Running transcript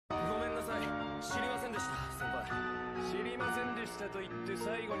先輩。知りませんでしたと言って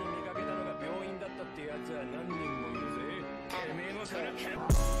最後に見かけたのが病院だったってやつは何人もいるぜ。てめえのからけ。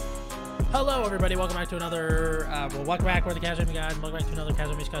Hello, everybody. Welcome back to another. Welcome back. We're the Casual Gaming Guys. Welcome back to another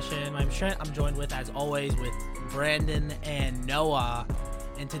Casual Gaming discussion. My name is Trent. I'm joined with, as always, with Brandon and Noah.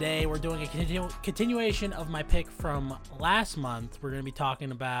 And today we're doing a continuation of my pick from last month. We're going to be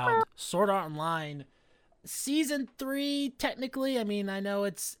talking about Sword Art Online Season 3. Technically, I mean, I know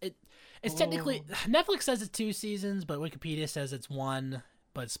it's technically Netflix says it's 2 seasons, but Wikipedia says it's 1.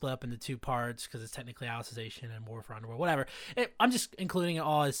 But split up into 2 parts because it's technically Alicization and War for Underworld, whatever. I'm just including it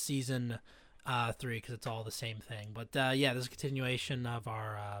all as season 3 because it's all the same thing. But yeah, this is a continuation of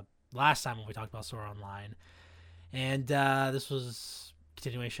our last time when we talked about Sword Art Online. And this was a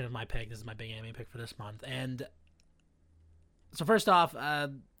continuation of my pick. This is my big anime pick for this month. And so first off,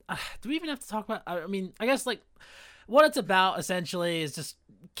 do we even have to talk about... I mean, I guess like what it's about essentially is just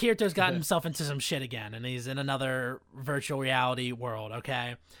Kirito's gotten himself into some shit again, and he's in another virtual reality world.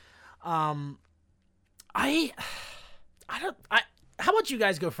 Okay, how about you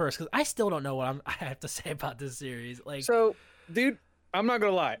guys go first? Because I still don't know what I have to say about this series. Like, so, dude, I'm not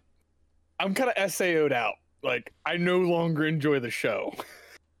gonna lie, I'm kind of SAO'd out. Like, I no longer enjoy the show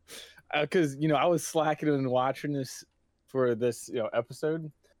because I was slacking and watching this for this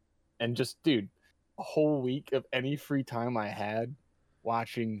episode, and just dude, a whole week of any free time I had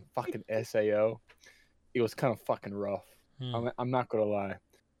watching fucking SAO, it was kind of fucking rough. I'm not gonna lie,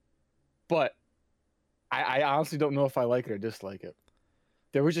 but I honestly don't know if I like it or dislike it.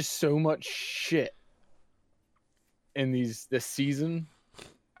 There was just so much shit in this season.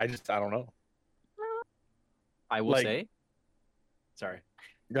 I don't know. I will say, sorry.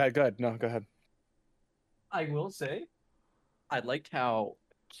 Go ahead. No, go ahead. I will say, I liked how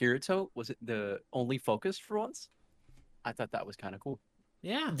Kirito was the only focus for once. I thought that was kind of cool.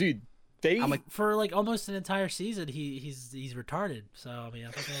 Yeah, dude. For like almost an entire season, he's retarded. So I mean,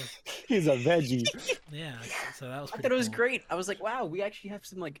 I thought that was... he's a veggie. Yeah, so that was. I thought it was great. I was like, wow, we actually have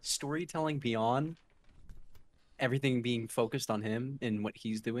some like storytelling beyond everything being focused on him and what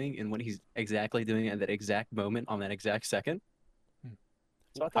he's doing and what he's exactly doing at that exact moment on that exact second.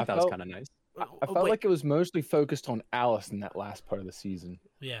 So I thought that was kind of nice. I felt like it was mostly focused on Alice in that last part of the season.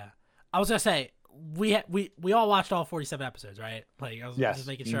 Yeah, I was gonna say we all watched all 47 episodes, right? Like I was just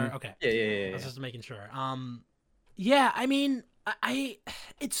making sure. Mm-hmm. Okay. Yeah. I was just making sure. Yeah, I mean,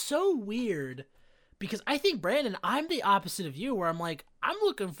 it's so weird because I think Brandon, I'm the opposite of you, where I'm like, I'm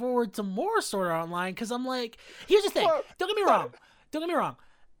looking forward to more Sword Art Online because I'm like, here's the thing. Don't get me wrong.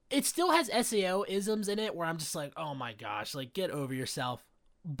 It still has SAO isms in it where I'm just like, oh my gosh, like get over yourself.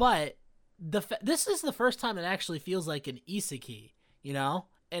 But this is the first time it actually feels like an isekai,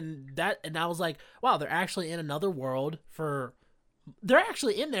 And I was like, wow, they're actually in another world they're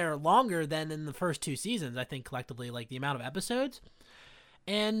actually in there longer than in the first 2 seasons, I think collectively, like the amount of episodes.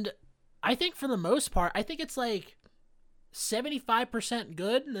 And I think for the most part, I think it's like 75%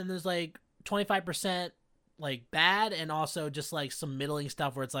 good, and then there's like 25% like bad, and also just like some middling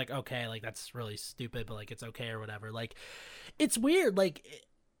stuff where it's like, okay, like that's really stupid, but like it's okay or whatever. Like it's weird, like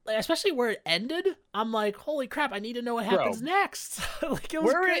especially where it ended. I'm like, holy crap, I need to know what happens next. Like it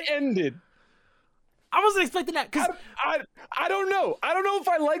was where great. It ended. I wasn't expecting that because I don't know. I don't know if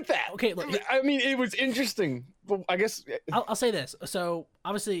I like that. Okay, look, I mean, it was interesting, but I guess I'll say this. So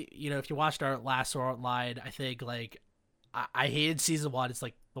obviously, if you watched our last Sword Art Online, I think like I hated season 1. It's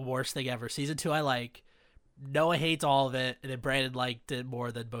like the worst thing ever. Season 2, I like. Noah hates all of it, and then Brandon liked it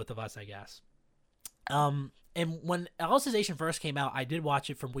more than both of us, I guess. And when Alicization first came out, I did watch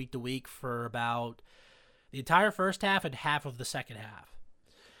it from week to week for about the entire first half and half of the second half.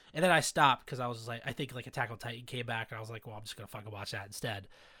 And then I stopped because I was like, I think like Attack on Titan came back, and I was like, well, I'm just going to fucking watch that instead.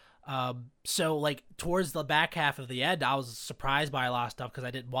 So like towards the back half of the end, I was surprised by a lot of stuff because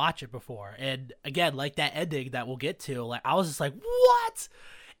I didn't watch it before. And again, like that ending that we'll get to, like I was just like, what?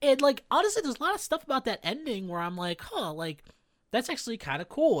 And like, honestly, there's a lot of stuff about that ending where I'm like, huh, like that's actually kind of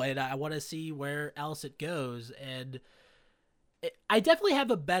cool. And I want to see where else it goes. And I definitely have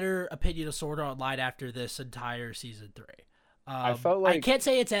a better opinion of Sword Art Online after this entire season 3. I felt like I can't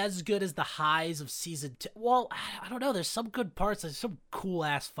say it's as good as the highs of season 2. Well, I don't know. There's some good parts. There's some cool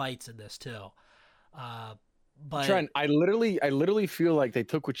ass fights in this too. But Trent, I literally feel like they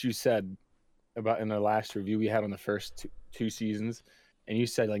took what you said about in the last review we had on the first two seasons, and you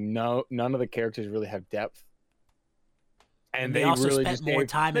said like none of the characters really have depth, and they also really spent more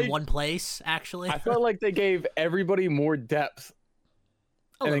time in one place. Actually, I felt like they gave everybody more depth,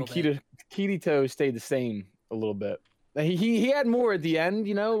 and then Kirito stayed the same a little bit. He had more at the end,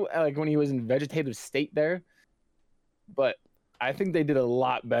 like when he was in vegetative state there. But I think they did a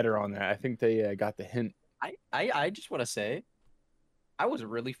lot better on that. I think they got the hint. I just want to say, I was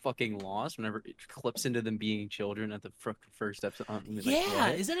really fucking lost whenever it clips into them being children at the first episode. Yeah,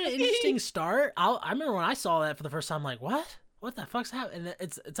 isn't it an interesting start? I remember when I saw that for the first time, like, what the fuck's happening? And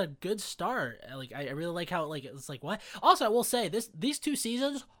it's a good start. Like, I really like how it's like, what? Also, I will say these 2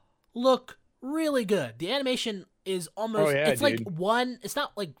 seasons look really good. The animation is almost it's like one. It's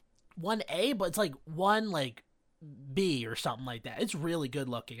not like 1A, but it's like one like B or something like that. It's really good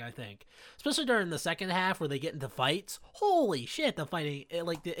looking, I think, especially during the second half where they get into fights. Holy shit, the fighting!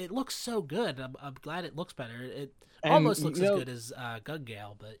 It looks so good. I'm glad it looks better. It almost looks as good as Gun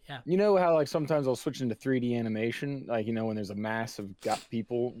Gale, but yeah. You know how like sometimes I'll switch into 3D animation, like when there's a mass of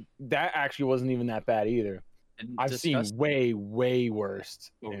people. That actually wasn't even that bad either. I've seen way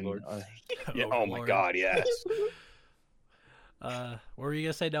worse. Overlord. Yeah, oh my god, yes. What were you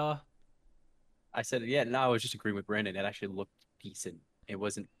gonna say, Noah? I said, yeah, no, I was just agreeing with Brandon. It actually looked decent. It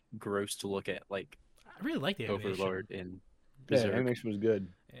wasn't gross to look at, like I really like the animation. Overlord and Berserk. Yeah, animation was good.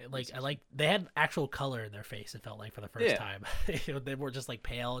 Like they had actual color in their face. It felt like for the first time. They were just like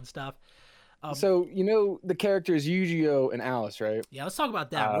pale and stuff. So the characters Yu-Gi-Oh and Alice, right? Yeah, let's talk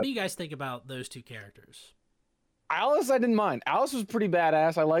about that. What do you guys think about those 2 characters? Alice, I didn't mind. Alice was pretty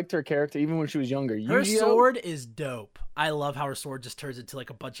badass. I liked her character even when she was younger. Her Yu-Gi-Oh, sword is dope. I love how her sword just turns into like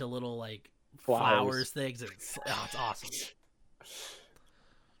a bunch of little like flowers things. It's awesome.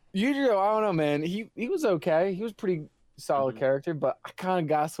 Yu-Gi-Oh, I don't know, man. He was okay. He was pretty solid character, but I kind of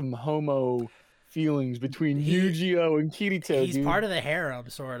got some homo feelings between Yu-Gi-Oh and Kirito. He's part of the harem,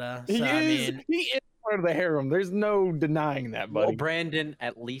 sorta. So, he is part of the harem. There's no denying that, buddy. Well, Brandon,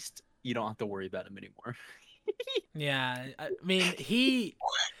 at least you don't have to worry about him anymore. Yeah, I mean,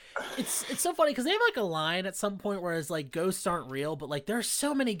 it's so funny because they have like a line at some point where it's like ghosts aren't real, but like there's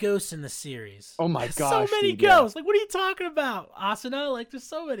so many ghosts in the series. Oh my gosh, so many ghosts. Like, what are you talking about, Asuna? Like, there's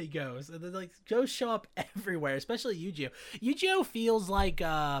so many ghosts, and then like ghosts show up everywhere, especially Yu-Gi-Oh. Yu-Gi-Oh feels like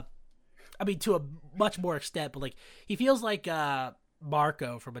I mean, to a much more extent, but like he feels like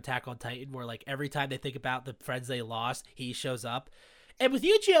Marco from Attack on Titan, where like every time they think about the friends they lost, he shows up. And with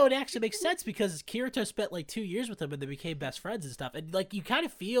Yu-Gi-Oh, it actually makes sense because Kirito spent like 2 years with him and they became best friends and stuff. And like you kind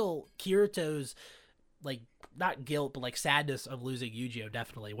of feel Kirito's like not guilt but like sadness of losing Yu-Gi-Oh,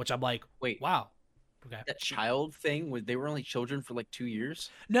 definitely. Which I'm like, wait, wow, okay. That child thing, they were only children for like 2 years.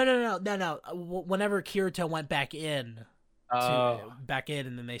 No. Whenever Kirito went back in.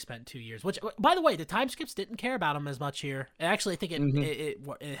 And then they spent 2 years. Which, by the way, the time skips didn't care about him as much here. And actually, I think it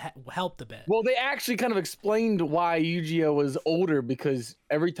helped a bit. Well, they actually kind of explained why Yu-Gi-Oh was older because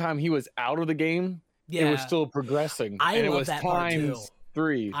every time he was out of the game, it was still progressing. I love it was that part too.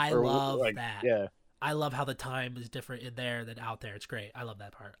 '3. I love that. Yeah, I love how the time is different in there than out there. It's great. I love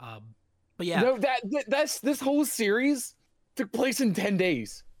that part. But yeah, that's this whole series took place in 10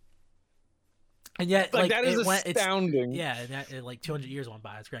 days. And yet, like that is astounding. Like 200 years went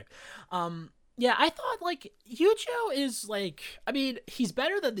by. It's great. Yeah, I thought like Yu-Gi-Oh is like, I mean, he's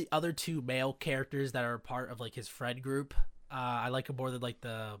better than the other 2 male characters that are part of like his friend group. I like him more than like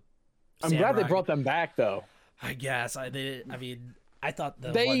the. I'm glad they brought them back though. I guess I thought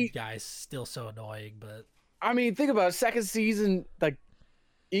the one guy's still so annoying, but I mean, think about it. Second season, like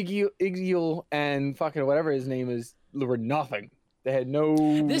Igil and fucking whatever his name is were nothing. They had no.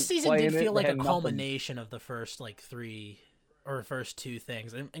 This season did feel like a culmination of the first like 3 or first 2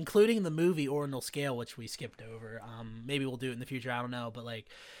 things, including the movie Ordinal Scale, which we skipped over. Maybe we'll do it in the future. I don't know, but like,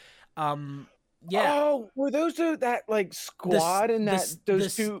 yeah. Oh, were those that like squad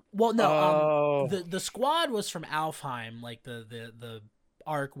those 2? Well, no. The squad was from Alfheim, like the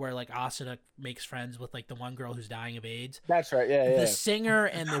arc where like Asuna makes friends with like the one girl who's dying of AIDS. That's right. Yeah. The singer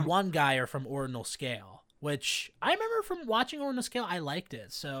and the one guy are from Ordinal Scale. Which I remember from watching Ordinal Scale, I liked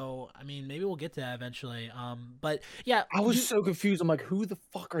it. So, I mean, maybe we'll get to that eventually. But yeah, I was so confused. I'm like, who the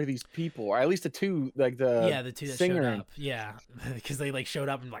fuck are these people? Or at least the 2, like the 2 that singer. showed up. Yeah, because they like showed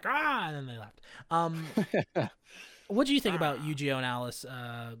up and like and then they left. What do you think about Yu-Gi-Oh and Alice,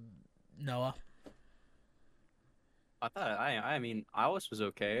 Noah? I mean, Alice was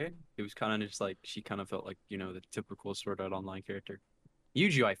okay. It was kind of just like she kind of felt like the typical Sword Art Online character.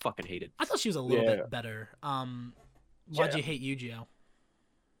 Yu-Gi-Oh! I fucking hated. I thought she was a little bit better. Why'd you hate Yu-Gi-Oh?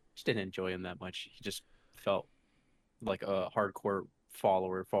 Just didn't enjoy him that much. He just felt like a hardcore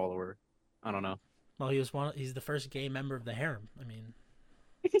follower. I don't know. Well, he's the first gay member of the harem. I mean,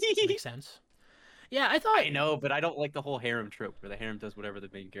 makes sense. Yeah, I know, but I don't like the whole harem trope where the harem does whatever the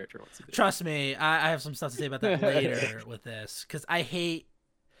main character wants to do. Trust me, I have some stuff to say about that later with this because I hate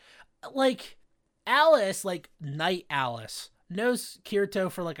like Alice, like Night Alice. knows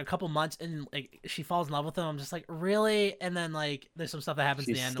Kirito for like a couple months, and like she falls in love with him. I'm just like, really? And then like there's some stuff that happens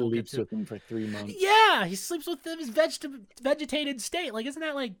She at the end. We'll get sleeps to. with him for 3 months. Yeah, he sleeps with him, his vegetated state. Like, isn't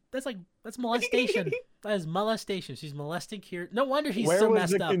that like that's molestation? That is molestation. She's molesting Kirito. No wonder he's Where so was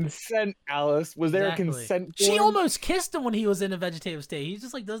messed the up. consent, Alice? Was there Exactly. a consent? She form? almost kissed him when he was in a vegetative state. He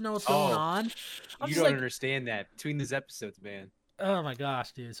just like doesn't know what's going Oh, on. I'm You just don't like, understand that between these episodes, man. oh my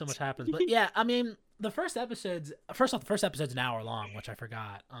gosh, dude, so much happens. But yeah, I mean, the first episode's an hour long, which I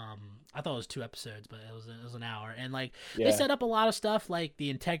forgot. I thought it was 2 episodes, but it was an hour. And like they set up a lot of stuff like the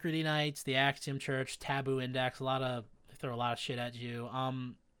Integrity Knights, the Axiom Church, Taboo Index, they throw a lot of shit at you.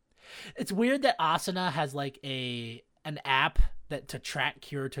 It's weird that Asuna has like an app that to track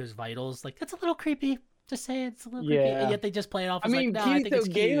Kirito's vitals. Like that's a little creepy. Just say it's a little creepy. And yet they just play it off as like, no, I think it's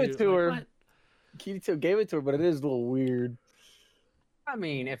Kirito gave cute. it to Like, her. what? Kirito gave it to her, but it is a little weird. I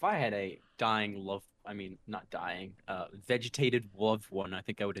mean, if I had a not dying, vegetated loved one, I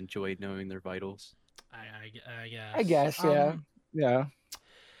think I would enjoy knowing their vitals. I guess. I guess, yeah.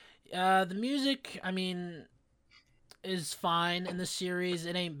 Yeah. The music, I mean, is fine in the series.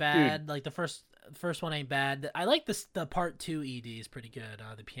 It ain't bad. Like the first one ain't bad. I like the part 2 ED is pretty good.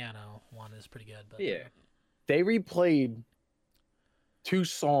 The piano one is pretty good. But Yeah. They replayed 2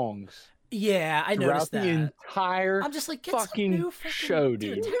 songs yeah, I throughout noticed the that. entire I'm just like, get fucking some new fucking show,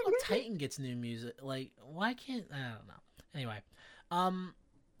 dude. Attack on Titan gets new music. Like, why can't I don't know. Anyway,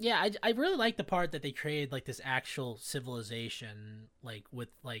 yeah, I really like the part that they created like this actual civilization, like with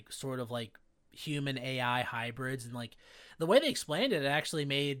like sort of like human AI hybrids, and like the way they explained it, it actually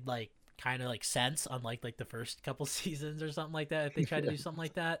made like kind of like sense, unlike like the first couple seasons or something like that. If they tried to do something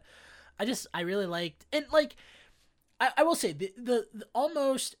like that, I really liked, and like I will say the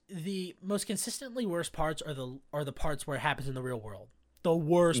almost the most consistently worst parts are the parts where it happens in the real world. The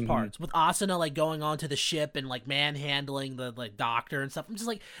worst parts with Asuna like going onto the ship and like manhandling the like doctor and stuff. I'm just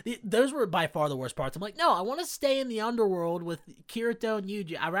like those were by far the worst parts. I'm like, no, I want to stay in the underworld with Kirito and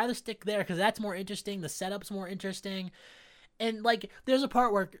Yuji. I'd rather stick there because that's more interesting. The setup's more interesting. And like there's a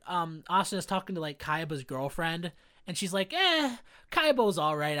part where Asuna's talking to like Kaiba's girlfriend. And she's like, Kaibo's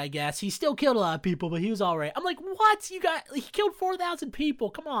all right, I guess. He still killed a lot of people, but he was all right. I'm like, what? He killed 4,000 people.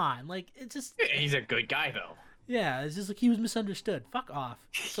 Come on. Like, it's just... He's a good guy, though. Yeah, it's just like he was misunderstood. Fuck off.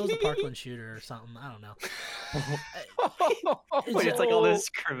 So was the Parkland shooter or something. I don't know. It's like all those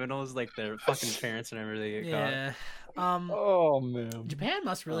criminals, like their fucking parents whenever they get caught. Yeah. Oh, man. Japan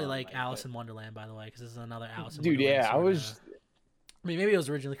must really like my Alice God. in Wonderland, by the way, because this is another Alice in Dude, Wonderland. yeah, I sorta- was... I mean, maybe it was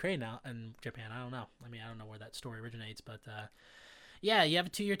originally created out in Japan. I don't know. I mean, I don't know where that story originates, but yeah, you have a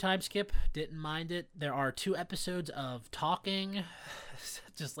 2-year time skip. Didn't mind it. There are 2 episodes of talking,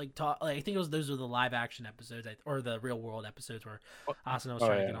 just like talk. Like, I think those were the live action episodes or the real world episodes where Asuna was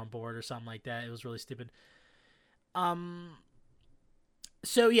trying to get on board or something like that. It was really stupid.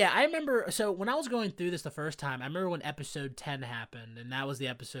 So yeah, I remember. So when I was going through this the first time, I remember when episode 10 happened, and that was the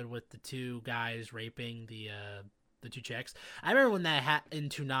episode with the 2 guys raping the 2 chicks. I remember when that in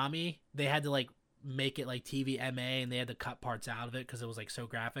Toonami, they had to like make it like TVMA, and they had to cut parts out of it because it was like so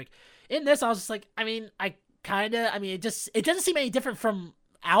graphic. In this, I was just like, it doesn't seem any different from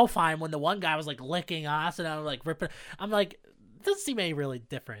Alfheim when the one guy was like licking us and I was like ripping. I'm like, it doesn't seem any really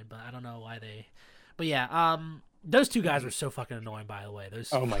different, but I don't know why they. But yeah, those 2 guys were so fucking annoying. By the way,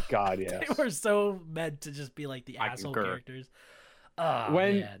 Oh my god, yeah. they were so meant to just be like the I asshole concur. characters. Oh,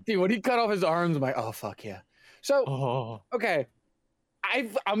 when man. when he cut off his arms, I'm like, oh fuck yeah. So Oh. okay,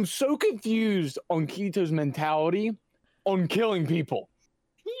 I'm so confused on Kirito's mentality on killing people.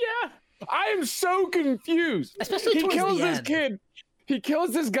 Yeah. I am so confused. Especially He towards kills the this end. kid. He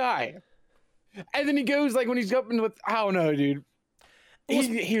kills this guy, and then he goes like when he's up in with I don't know, dude.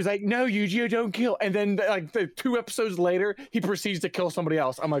 He was like, no, Yu-Gi-Oh, don't kill. And then like the 2 episodes later, he proceeds to kill somebody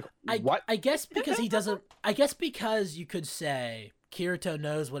else. I'm like, what? I guess because he doesn't. I guess because you could say Kirito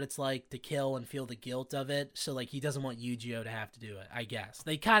knows what it's like to kill and feel the guilt of it, so like he doesn't want Yu-Gi-Oh to have to do it. I guess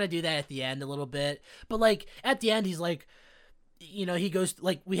they kind of do that at the end a little bit, but like at the end, he's like, you know, he goes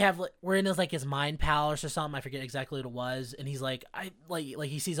like we're in his mind palace or something. I forget exactly what it was, and he's like,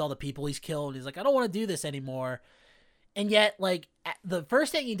 he sees all the people he's killed, and he's like, I don't want to do this anymore. And yet, like, the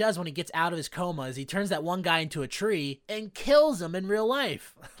first thing he does when he gets out of his coma is he turns that one guy into a tree and kills him in real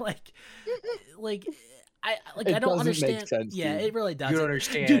life. I don't doesn't make understand. sense, Yeah, dude. it really doesn't. You don't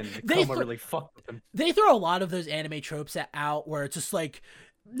understand. Dude, the coma really fucked with him. They throw a lot of those anime tropes out where it's just like,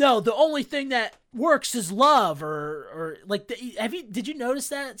 no, the only thing that works is love, or like, did you notice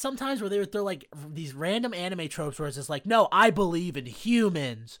that sometimes where they would throw like these random anime tropes where it's just like, no, I believe in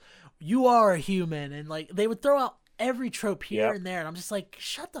humans. You are a human, and like they would throw out every trope here Yep. and there, and I'm just like,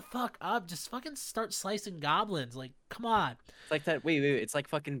 shut the fuck up, just fucking start slicing goblins. Like, come on. It's like that. Wait. It's like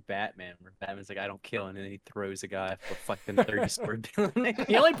fucking Batman, where Batman's like, I don't kill, and then he throws a guy for fucking 30 sword.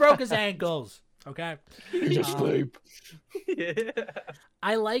 He only broke his ankles. Okay. Just Um, sleep. Yeah.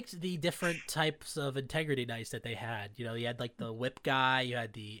 I liked the different types of integrity knights that they had. You know, you had like the whip guy, you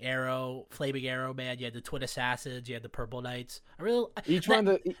had the arrow, flaming arrow man, you had the twin assassins, you had the purple knights. I really Each that,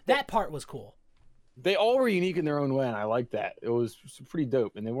 one, that part was cool. they all were unique in their own way, and I like that. It was pretty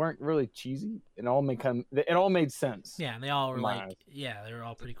dope, and they weren't really cheesy. It all made sense. Yeah, and they all were My like, eyes. yeah, they were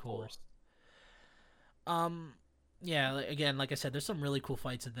all pretty Of cool. course. Yeah, again, like I said, there's some really cool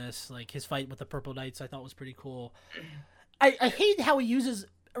fights in this. Like his fight with the purple knights, I thought was pretty cool. I hate how he uses.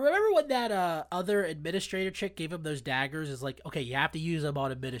 Remember when that other administrator chick gave him those daggers? Is like, okay, you have to use them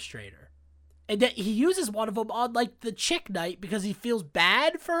on administrator, and then he uses one of them on like the chick knight because he feels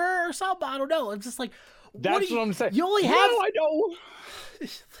bad for her or something. I don't know. I'm just like, That's what I'm saying. You only No, have. I don't.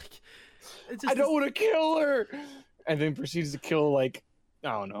 Like, it's I just don't want to kill her. And then proceeds to kill, like, I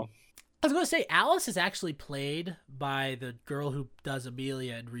don't know. I was gonna say Alice is actually played by the girl who does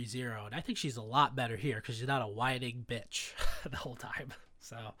Amelia in ReZero, and I think she's a lot better here because she's not a whining bitch the whole time.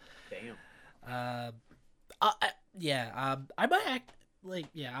 So, Damn. I might act like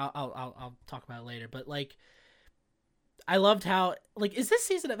I'll talk about it later, but like, I loved how like is this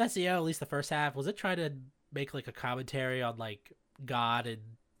season of SEO, at least the first half, was it trying to make like a commentary on like God and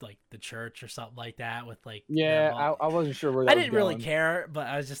like the church or something like that with like Yeah, them all- I wasn't sure where that I was didn't really going. care, but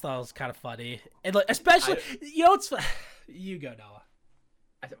I just thought it was kind of funny, and like especially you know it's you go Noah.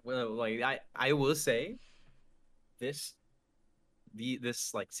 I will say, this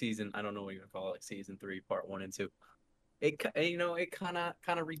like season, I don't know what you're gonna call it, like season 3, part 1 and 2. It kind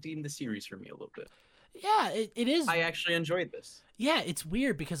of redeemed the series for me a little bit. Yeah, it is. I actually enjoyed this. Yeah, it's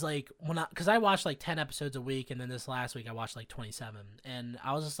weird because like because I watched like 10 episodes a week, and then this last week I watched like 27, and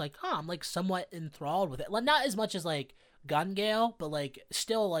I was just like, oh, I'm like somewhat enthralled with it. Like not as much as like Gun Gale, but like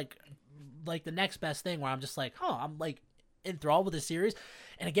still like the next best thing where I'm just like, oh, I'm like enthralled with the series.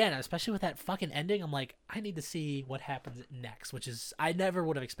 And again, especially with that fucking ending, I'm like, I need to see what happens next, which is I never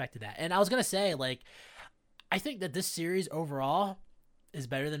would have expected that. And I was gonna say like, I think that this series overall is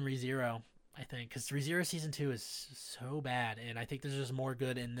better than ReZero. I think because ReZero season 2 is so bad, and I think there's just more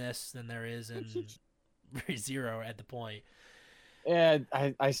good in this than there is in ReZero at the point. Yeah,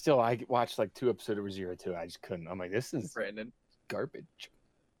 I watched like 2 episodes of ReZero 2. I just couldn't. I'm like, this is Brandon, garbage.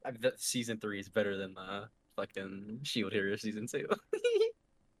 season 3 is better than fucking Shield Hero season 2.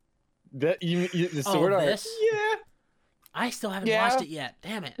 That you the sword art. This? Yeah. I still haven't Yeah. watched it yet.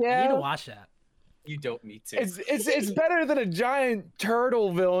 Damn it! I Yeah. need to watch that. You don't need to. It's better than a giant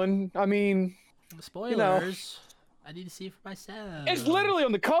turtle villain. I mean, Spoilers. I need to see it for myself. it's literally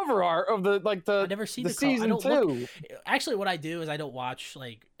on the cover art of the I've never seen the the cover. I season don't 2. look- Actually, what I do is I don't watch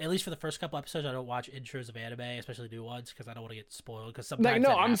like at least for the first couple episodes. I don't watch intros of anime, especially new ones, because I don't want to get spoiled. Because sometimes No,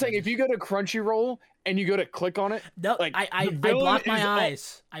 that I'm saying happens. if you go to Crunchyroll and you go to click on it, no, like, I the villain block my is all-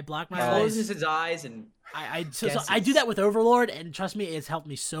 eyes. I block my Oh. eyes. Closes his eyes and So I do that with Overlord, and trust me, it's helped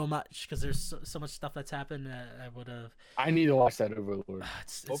me so much because there's so much stuff that's happened that I would have. I need to watch that Overlord.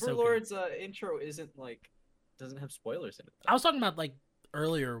 It's so good. Overlord's intro doesn't have spoilers in it. I was talking about like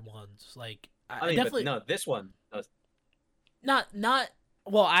earlier ones, like I mean, definitely but no, this one does. not.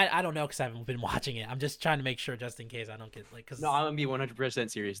 Well, I don't know because I haven't been watching it. I'm just trying to make sure, just in case I don't get like because No, I'm gonna be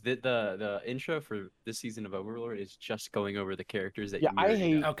 100% serious. The intro for this season of Overlord is just going over the characters that Yeah, you I already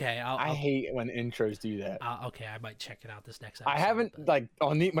hate- know. okay, I hate when intros do that. okay, I might check it out this next episode. I haven't but- like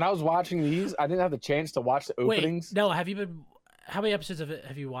when I was watching these, I didn't have the chance to watch the openings. Wait, no, have you been? How many episodes of it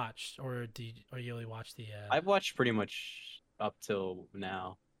have you watched, or you only watch the? I've watched pretty much up till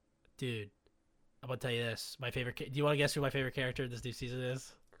now. Dude, I'm gonna tell you this. My favorite. Do you want to guess who my favorite character in this new season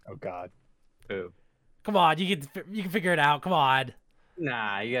is? Oh God. Who? Come on, you can figure it out. Come on,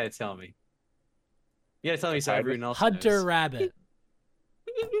 Nah, you gotta tell me. You gotta tell me so everyone else Hunter knows. Rabbit.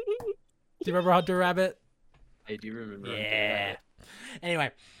 Do you remember Hunter Rabbit? I do remember. Hunter Yeah. Rabbit.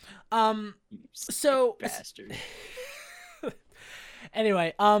 Anyway, You so bastard.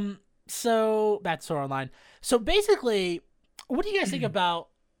 anyway, so that's Sword Online. So basically, what do you guys think about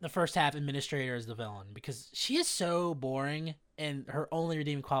the first half administrator as the villain? Because she is so boring, and her only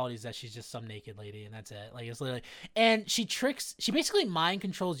redeeming quality is that she's just some naked lady, and that's it. Like it's literally, and she basically mind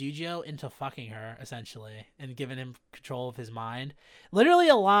controls Yu-Gi-Oh into fucking her essentially, and giving him control of his mind. Literally,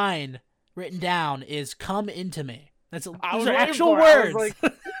 a line written down is "Come into me." Those are waiting actual for it. I was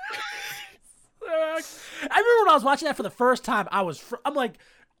words. I remember when I was watching that for the first time. I really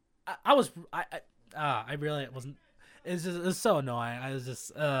wasn't. it's so annoying. I was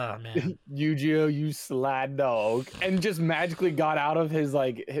just, man. Yu-Gi-Oh, you slad dog, and just magically got out of his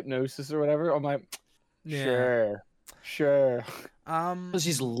like hypnosis or whatever. I'm like, Yeah. sure. Because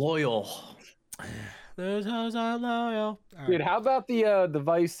he's loyal. Those hoes are loyal. All Dude, right. how about the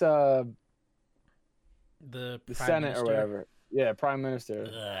vice, the The Prime Senate Minister. or whatever? Yeah, Prime Minister.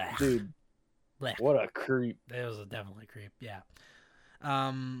 Ugh. Dude, Blech. what a creep. It was definitely creep. Yeah.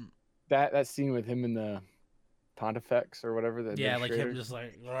 That scene with him in the Pontifex or whatever. The Yeah, like him administrator, just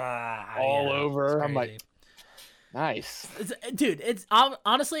like "Rah," all yeah, over. it's I'm like, crazy. nice. Dude, it's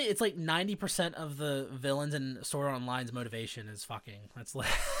honestly, it's like 90% of the villains in Sword Art Online's motivation is fucking. That's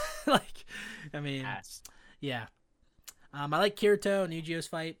like, I mean, Ass. yeah. I like Kirito and Yu-Gi-Oh's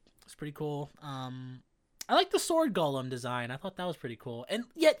fight. It's pretty cool. I like the sword golem design. I thought that was pretty cool. And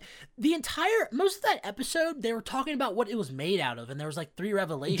yet, most of that episode, they were talking about what it was made out of, and there was like 3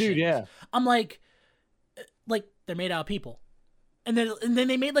 revelations. Dude, yeah. I'm like they're made out of people, and then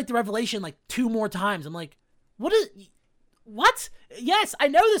they made like the revelation like 2 more times. I'm like, what? Yes, I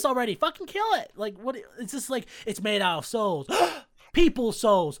know this already. Fucking kill it. Like, what? It's just like it's made out of souls, people's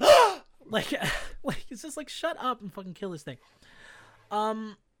souls. like it's just like shut up and fucking kill this thing.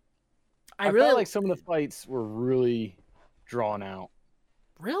 I really felt like some of the fights were really drawn out.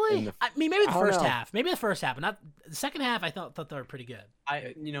 Really? the- I mean, maybe the I don't first know. half. Maybe the first half, but not the second half. I thought they were pretty good.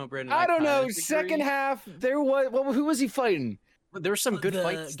 Brandon. I don't know. kinda Second disagree. half, there was who was he fighting? There were some good The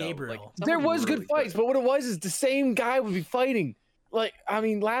fights. though. Gabriel. Like, some There of them was were good really fights, but what it was is the same guy would be fighting. Like, I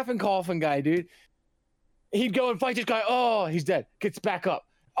mean, laughing coffin guy, dude. He'd go and fight this guy. Oh, he's dead. Gets back up.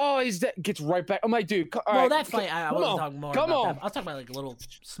 Oh, he's dead. Gets right back. I'm like, dude. Well, that fight, I come wasn't on, talking more come about on. that. I was talking about like little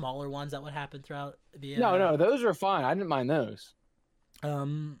smaller ones that would happen throughout the. No, those were fine. I didn't mind those.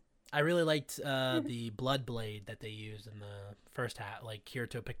 I really liked the blood blade that they used in the first half. Like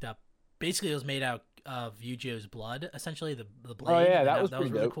Kirito picked up. Basically, it was made out of Yu-Gi-Oh's blood. Essentially, the blade. Oh, yeah, and that was was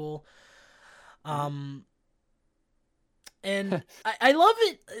pretty really dope. cool. And I love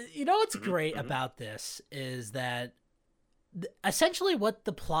it. You know what's great about this is that essentially what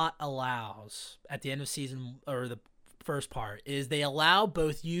the plot allows at the end of season or the first part is they allow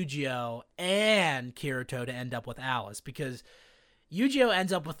both Yu-Gi-Oh and Kirito to end up with Alice, because Yu-Gi-Oh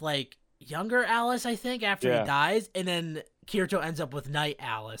ends up with like younger Alice, I think, after Yeah. he dies, and then Kirito ends up with Night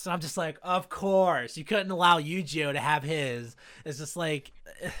Alice. And I'm just like, of course you couldn't allow Yu-Gi-Oh to have his. It's just like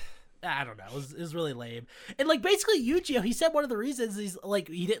I don't know. It was really lame. And like basically Yu-Gi-Oh, he said one of the reasons he's like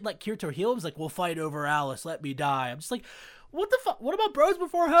he didn't let Kirito heal him was like, we'll fight over Alice, let me die. I'm just like, what the fuck? What about bros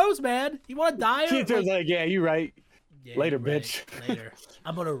before hoes, man? You want to die? Kirito's like, yeah, you right. Yeah, Later, you're right. bitch. Later.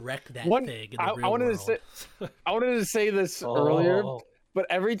 I'm gonna wreck that One- thing in the I real wanted world. to say, I wanted to say this earlier, but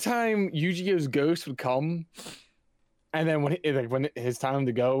every time Yu-Gi-Oh's ghost would come, and then when his time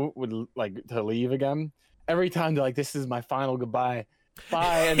to go would like to leave again, every time they're like, "This is my final goodbye,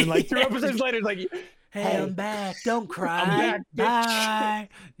 bye," and then like 2 episodes later, it's like, Hey, I'm back. Don't cry. back, bitch. Bye.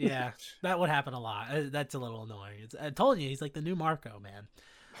 Yeah, that would happen a lot. That's a little annoying. I told you, he's like the new Marco, man.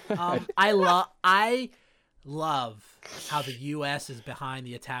 I love how the U.S. is behind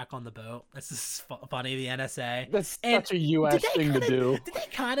the attack on the boat. This is funny. The NSA. that's And such a U.S. thing to do. Did they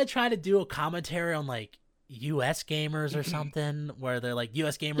kind of try to do a commentary on like U.S. gamers or something, where they're like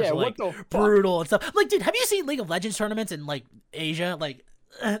U.S. gamers Yeah, are what like the fuck? brutal and stuff? Like, dude, have you seen League of Legends tournaments in like Asia? Like,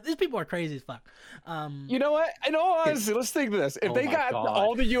 these people are crazy as fuck. You know what? In all honesty, let's think of this. If Oh they my got God.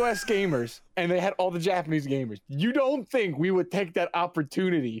 all the U.S. gamers and they had all the Japanese gamers, you don't think we would take that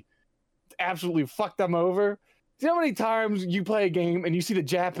opportunity to absolutely fuck them over? Do you know how many times you play a game and you see the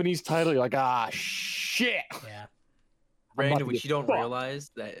Japanese title, you're like, ah, shit. Yeah. Brandon, to what get you don't fucked.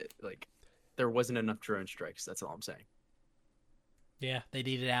 realize that like there wasn't enough drone strikes. That's all I'm saying. Yeah, they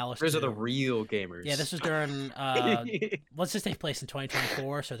needed Alice. Those are too. the real gamers. Yeah, this was during what's this take place in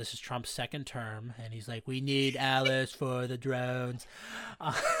 2024, so this is Trump's second term, and he's like, we need Alice for the drones.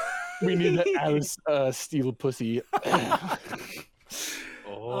 We need that Alice steal pussy.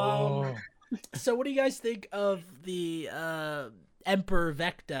 Oh. So what do you guys think of the Emperor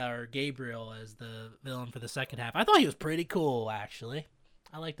Vecta or Gabriel as the villain for the second half? I thought he was pretty cool, actually.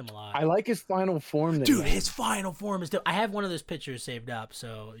 I liked him a lot. I like his final form. That Dude, he his final form is dope. I have one of those pictures saved up,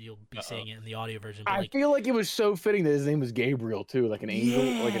 so you'll be seeing it in the audio version. But I like, feel like it was so fitting that his name was Gabriel too, like an angel,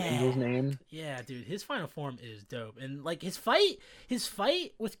 like an Yeah. angel's name. yeah, dude, his final form is dope. And like his fight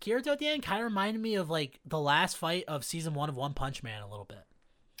with Kirito at the end kind of reminded me of like the last fight of season 1 of One Punch Man a little bit.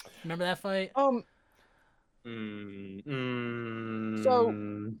 Remember that fight? So-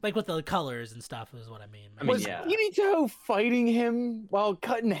 Like with the colors and stuff is what I mean. I mean, Was yeah. Kirito fighting him while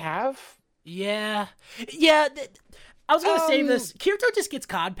cut in half? Yeah, yeah. I was gonna say this. Kirito just gets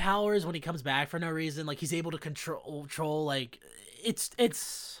god powers when he comes back for no reason. Like he's able to control. Like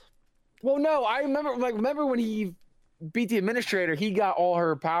it's. Well, no, I remember when he beat the administrator, he got all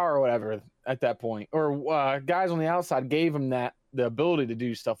her power or whatever at that point, or guys on the outside gave him the ability to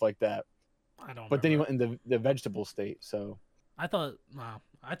do stuff like that. I don't. But then he remember. went into the vegetable state. So I thought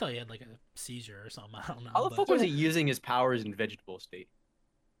he had like a seizure or something. I don't know. How the but- fuck was he using his powers in vegetable state?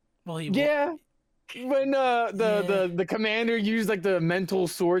 Well, he yeah. When the commander used like the mental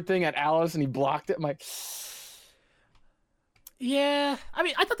sword thing at Alice and he blocked it, I'm like, Yeah, I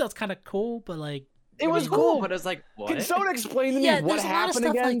mean, I thought that was kind of cool, but like, it was cool. but it's like, what? Can someone explain to me yeah, what there's a lot of happened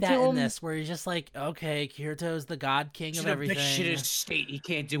stuff again like that to in him? this, where he's just like, okay, Kirito's the god king of everything. Shit is state. He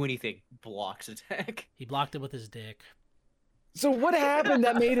can't do anything. Blocks attack. He blocked it with his dick. So what happened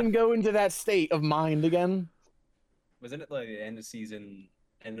that made him go into that state of mind again? Wasn't it like the end of season,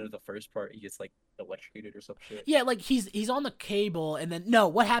 end of the first part? He gets like electrocuted or some shit. Yeah, like he's on the cable, and then no,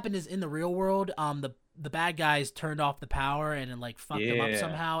 what happened is in the real world, the bad guys turned off the power and it like fucked him up Yeah.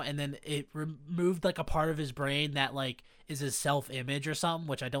 somehow, and then it removed like a part of his brain that like is his self-image or something,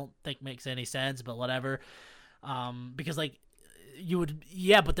 which I don't think makes any sense, but whatever. Because like you would,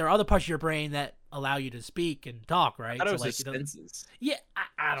 yeah, but there are other parts of your brain that allow you to speak and talk, right? I thought it was like, his senses. yeah,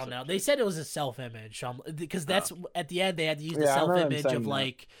 I don't know. They said it was a self-image, because that's at the end they had to use the Yeah, I remember them self-image saying of that.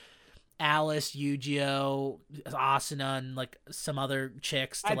 like Alice, Yu-Gi-Oh, Asuna, and like some other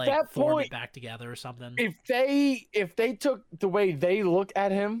chicks to At like that form point, it back together or something. If they took the way they look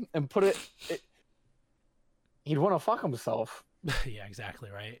at him and put it he'd want to fuck himself. Yeah, exactly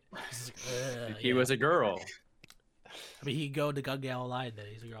right. He's like, He yeah. was a girl. I mean, he'd go to Gungal Line that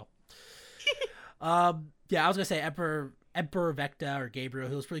he's a girl. Yeah, I was gonna say Emperor Vecta or Gabriel.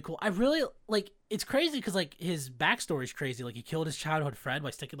 He was pretty cool. I really like. It's crazy because like his backstory's crazy. Like he killed his childhood friend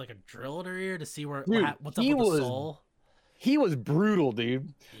by sticking like a drill in her ear to see what's Dude, up with he the was soul. He was brutal,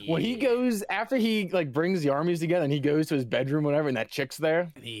 dude. When he Yeah. goes after he like brings the armies together and he goes to his bedroom, whatever, and that chick's there,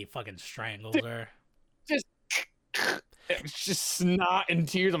 And he fucking strangles Dude. her. it's just snot and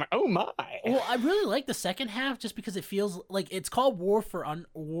tears. I'm like, oh my. Well, I really like the second half just because it feels like it's called War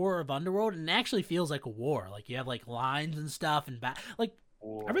of Underworld, and it actually feels like a war. Like you have like lines and stuff and like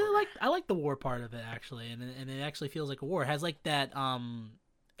I like the war part of it actually, and it actually feels like a war. It has like that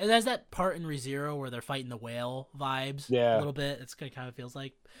it has that part in ReZero where they're fighting the whale vibes. Yeah. A little bit. It's kind of feels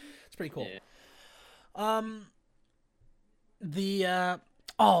like it's pretty cool. Yeah.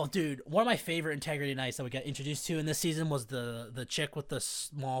 Oh, dude, one of my favorite Integrity Knights that we got introduced to in this season was the chick with the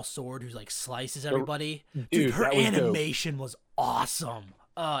small sword who like slices everybody. Dude, her that was dope. animation was awesome.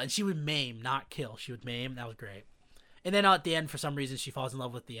 And she would maim, not kill. She would maim. That was great. And then at the end, for some reason, she falls in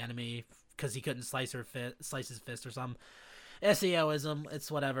love with the enemy because he couldn't slice his fist or some SEOism.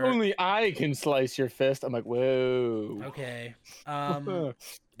 It's whatever. Only I can slice your fist. I'm like, whoa. Okay. And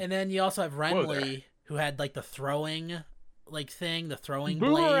then you also have Renly, who had like the throwing like thing, the throwing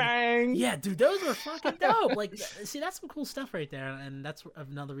blade. Boomerang. Yeah, dude, those were fucking dope. Like, see, that's some cool stuff right there, and that's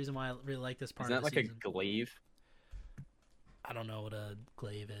another reason why I really like this part. Isn't of that the like season. a glaive? I don't know what a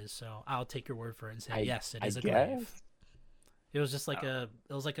glaive is, so I'll take your word for it and say I- yes, it I is a guess. glaive. It was just like it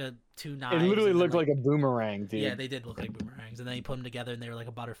was like a two It knives. literally and then, looked like a boomerang, dude. Yeah, they did look like boomerangs, and then you put them together, and they were like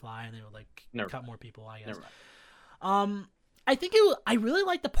a butterfly, and they would like Never cut mind. more people. I guess. Never mind. I think I really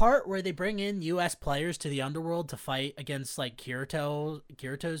like the part where they bring in U.S. players to the underworld to fight against like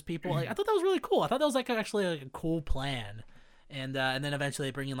Kirito's people. Like, I thought that was really cool. I thought that was like actually like a cool plan. And then eventually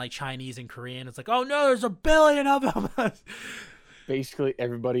they bring in like Chinese and Korean. It's like, oh no, there's 1 billion of them. Basically,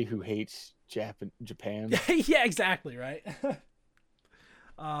 everybody who hates Japan. Yeah, exactly, right.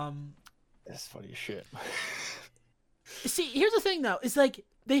 That's funny as shit. See, here's the thing though. It's like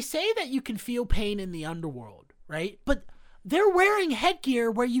they say that you can feel pain in the underworld, right? But they're wearing headgear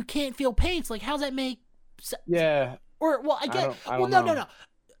where you can't feel pain. It's like, how's that make Yeah. Or well, I get. I Well, don't no. know.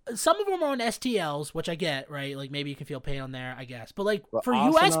 Some of them are on STLs, which I get, right? Like maybe you can feel pain on there, I guess. But like But for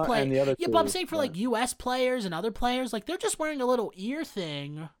US Asuna players, and the other yeah, but I'm two, saying for yeah. like US players and other players, like they're just wearing a little ear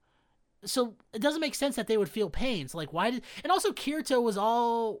thing, so it doesn't make sense that they would feel pain. So like, why did? And also Kirito was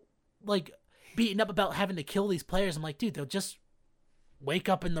all like beaten up about having to kill these players. I'm like, dude, they'll just wake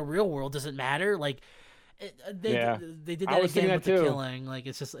up in the real world. Does it matter? Like. Yeah. They did I that was again thinking with that the too. killing. Like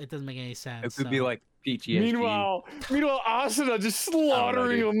it's just it doesn't make any sense. It could be so. like PTSD. Meanwhile, Asuna just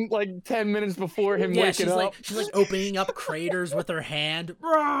slaughtering dude. him like 10 minutes before him Yeah, waking up. she's like opening up craters with her hand,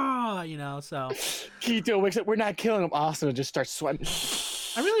 Rah! You know. So Kito wakes up. We're not killing him. Asuna just starts sweating.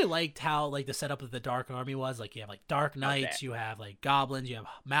 I really liked how like the setup of the Dark Army was. Like you have like Dark Knights, that. you have like goblins, you have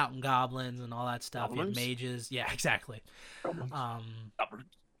mountain goblins, and all that stuff. Goblins? You have mages. Yeah, exactly.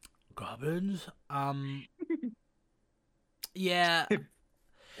 Goblins. Yeah,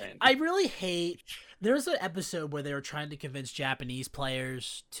 I really hate. There was an episode where they were trying to convince Japanese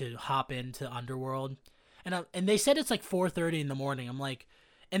players to hop into Underworld, and they said it's like 4:30 in the morning. I'm like,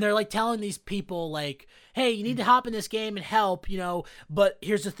 and they're like telling these people like, hey, you need to hop in this game and help, you know. But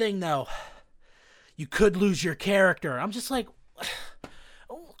here's the thing though, you could lose your character. I'm just like,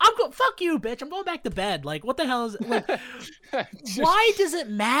 fuck you, bitch. I'm going back to bed. Like, what the hell is like? Why does it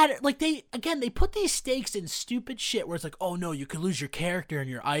matter? Like, they put these stakes in stupid shit where it's like, oh no, you could lose your character and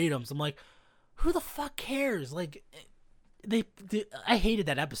your items. I'm like, who the fuck cares? Like, I hated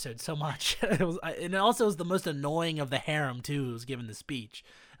that episode so much. And it also was the most annoying of the harem too, who was giving the speech.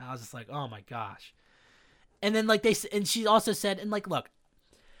 And I was just like, oh my gosh. And then like she also said, and like, look,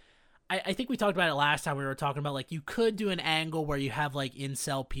 I think we talked about it last time we were talking about, like, you could do an angle where you have, like,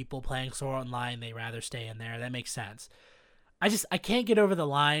 incel people playing Sword Art Online. They rather stay in there. That makes sense. I can't get over the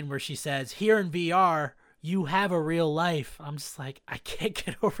line where she says, here in VR, you have a real life. I'm just like, I can't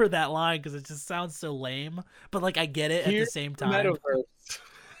get over that line because it just sounds so lame. But, like, I get it Here at the same time. Metaverse.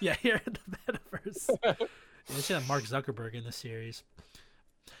 Yeah, here in the metaverse. They should have Mark Zuckerberg in the series.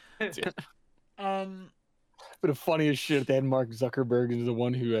 But the funniest shit, they had Mark Zuckerberg is the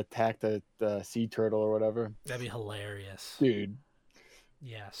one who attacked the sea turtle or whatever. That'd be hilarious. Dude.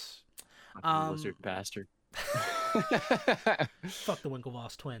 Yes. Lizard bastard. Fuck the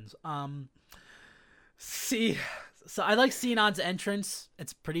Winklevoss twins. See, so I like Sinan's entrance.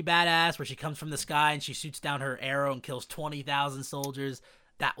 It's pretty badass where she comes from the sky and she shoots down her arrow and kills 20,000 soldiers.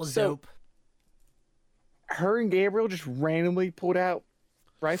 That was dope. Her and Gabriel just randomly pulled out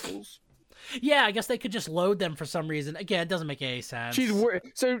rifles. Yeah, I guess they could just load them for some reason. Again, it doesn't make any sense.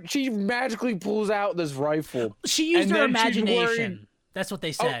 So she magically pulls out this rifle. She used her imagination. Worried... That's what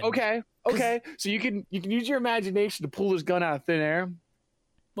they said. Oh, okay. So you can use your imagination to pull this gun out of thin air.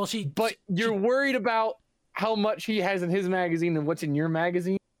 Well, but you're worried about how much he has in his magazine and what's in your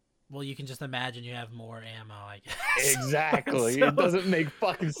magazine. Well, you can just imagine you have more ammo, I guess. Exactly. So, it doesn't make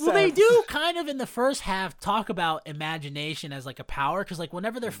fucking sense. Well, they do kind of in the first half talk about imagination as like a power, because like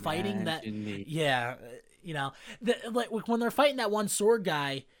whenever they're fighting that, yeah, you know, like when they're fighting that one sword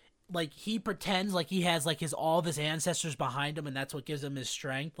guy, like he pretends like he has like all of his ancestors behind him, and that's what gives him his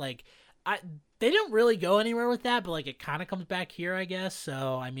strength. Like, they don't really go anywhere with that, but like it kind of comes back here, I guess.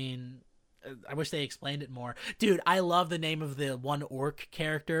 So I mean, I wish they explained it more. Dude, I love the name of the one orc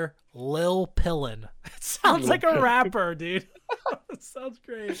character, Lil Pillin. It sounds like a rapper, dude. It sounds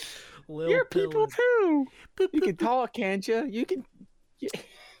great. You're people too. You can talk, can't you? You can...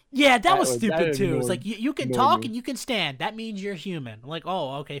 Yeah, that was stupid too. It's like, you can talk and you can stand. That means you're human. I'm like,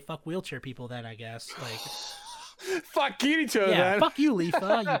 oh, okay, fuck wheelchair people then, I guess. Like... Fuck Kirito, yeah, man. Fuck you,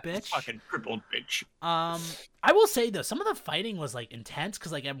 Leafa, you bitch. Fucking crippled bitch. I will say though, some of the fighting was like intense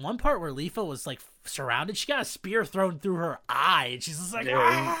because like at one part where Leafa was like surrounded, she got a spear thrown through her eye, and she's just like,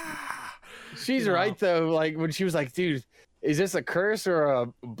 ah! She's right though. Like when she was like, dude, is this a curse or a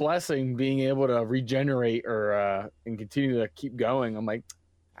blessing being able to regenerate or and continue to keep going? I'm like,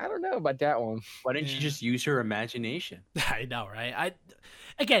 I don't know about that one. Why didn't you just use her imagination? I know, right?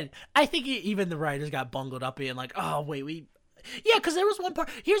 I think even the writers got bungled up being like, oh, wait, yeah, because there was one part.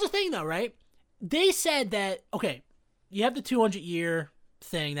 Here's the thing, though, right? They said that, okay, you have the 200-year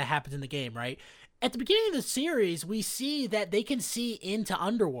thing that happens in the game, right? At the beginning of the series, we see that they can see into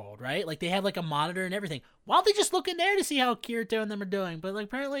Underworld, right? Like, they have, like, a monitor and everything. Why don't they just look in there to see how Kirito and them are doing? But, like,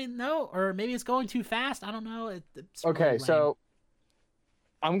 apparently, no. Or maybe it's going too fast. I don't know. It's okay, really so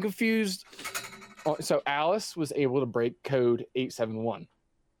I'm confused. So Alice was able to break code 871.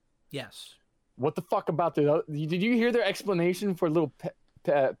 Yes. What the fuck about did you hear their explanation for little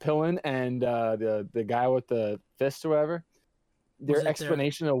Pillin and the guy with the fist or whatever? Their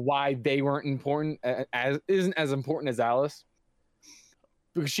explanation of why they weren't important isn't as important as Alice.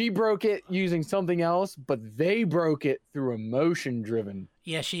 Because she broke it using something else, but they broke it through emotion driven.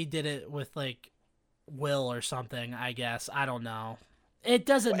 Yeah, she did it with like will or something, I guess. I don't know. It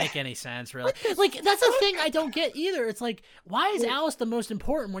doesn't make any sense, really. Like, that's the thing I don't get either. It's like, why is Alice the most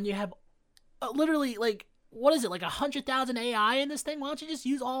important when you have literally, like, what is it, like 100,000 AI in this thing? Why don't you just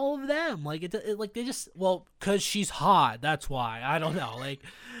use all of them? Like, like they just, well, because she's hot. That's why. I don't know. Like,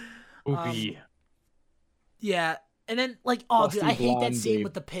 yeah. And then, like, oh, dude, I hate that scene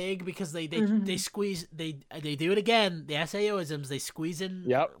with the pig because they squeeze, they do it again. The SAOisms, they squeeze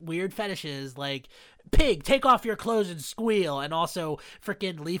in weird fetishes like, pig, take off your clothes and squeal. And also,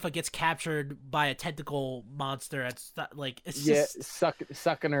 freaking Leafa gets captured by a tentacle monster. It's like, it's just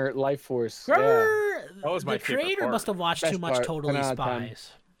sucking her life force. That was my favorite part. The creator must have watched too much Totally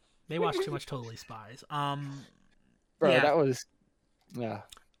Spies. They watched too much Totally Spies. Bro, that was, yeah.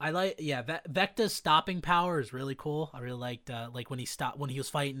 Vecta's stopping power is really cool. I really liked like when he was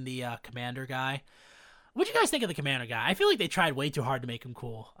fighting the commander guy. What do you guys think of the commander guy? I feel like they tried way too hard to make him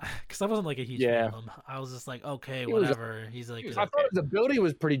cool because I wasn't like a huge fan of him. I was just like, okay, whatever. He's like, I thought his ability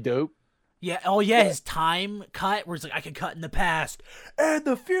was pretty dope. yeah, oh yeah, his time cut where he's like, I can cut in the past and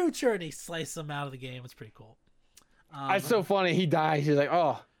the future, and he sliced him out of the game. It's pretty cool. That's so funny. He died. He's like,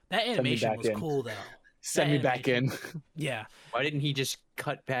 oh, that animation was cool though. Send me back in. Yeah. Why didn't he just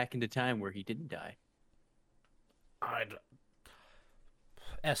cut back into time where he didn't die?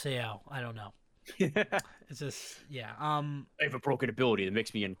 SAO. I don't know. It's just I have a broken ability that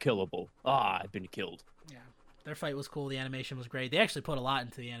makes me unkillable. I've been killed. Yeah. Their fight was cool. The animation was great. They actually put a lot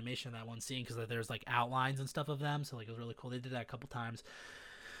into the animation in that one scene because there's like outlines and stuff of them. So like it was really cool. They did that a couple times.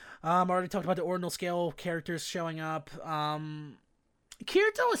 Already talked about the ordinal scale characters showing up.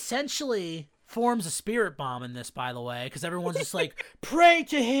 Kirito essentially forms a spirit bomb in this, by the way, because everyone's just like, pray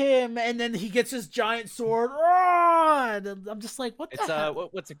to him, and then he gets his giant sword. And I'm just like, what the hell?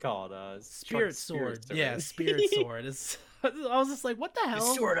 What's it called? Spirit sword. Yeah, spirit sword. I was just like, what the hell?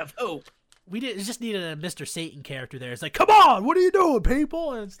 Sword of hope. We just needed a Mr. Satan character there. It's like, come on, what are you doing,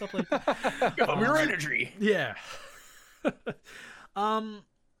 people? And stuff like that. Give them your energy. Yeah.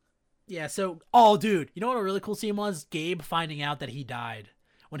 Yeah, so, dude, you know what a really cool scene was? Gabe finding out that he died.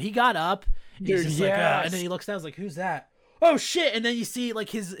 When he got up, he's just like, and then he looks down, he's like, who's that? Oh, shit. And then you see, like,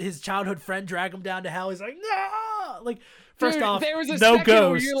 his childhood friend drag him down to hell. He's like, no! Like, first off, there was a no second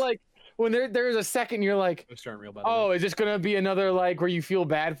ghost. where you're like, when there was a second, you're like, is this going to be another, like, where you feel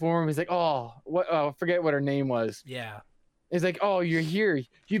bad for him? He's like, I forget what her name was. Yeah. He's like, oh, you're here.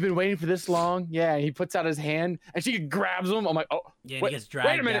 You've been waiting for this long? Yeah. And he puts out his hand, and she grabs him. I'm like, oh. Yeah, and he gets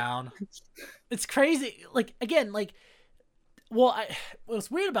dragged down. It's crazy. Like, again, like,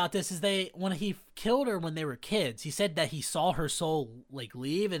 what's weird about this is when he killed her when they were kids, he said that he saw her soul, like,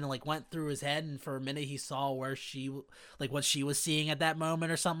 leave and, like, went through his head, and for a minute he saw where what she was seeing at that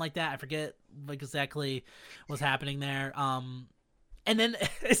moment or something like that. I forget, like, exactly what's happening there. And then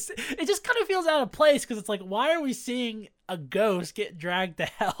it just kind of feels out of place because it's like, why are we seeing a ghost get dragged to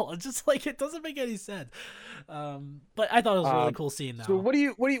hell? It's just like, it doesn't make any sense. But I thought it was a really cool scene though. So what do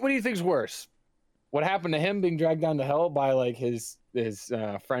you think's worse? What happened to him being dragged down to hell by like his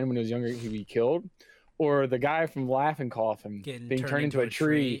friend when he was younger, he be killed, or the guy from Laughing Coffin being turned into a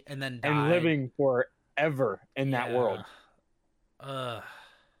tree and then and living forever in that world? I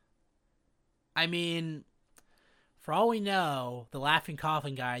mean, for all we know, the Laughing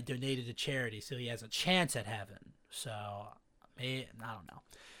Coffin guy donated to charity, so he has a chance at heaven. So, I don't know.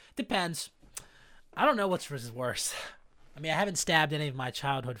 Depends. I don't know what's worse. I mean, I haven't stabbed any of my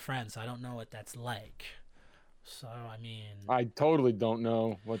childhood friends, so I don't know what that's like. So, I mean, I totally don't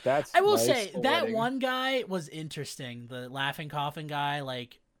know what that's I will like. say, that one guy was interesting. The Laughing Coffin guy,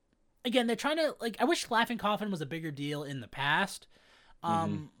 like, again, they're trying to, like, I wish Laughing Coffin was a bigger deal in the past.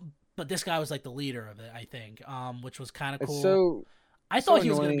 But this guy was like the leader of it, I think, which was kind of cool. I thought he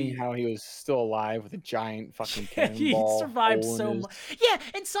was going to be how he was still alive with a giant fucking cannonball. He survived so much. Yeah,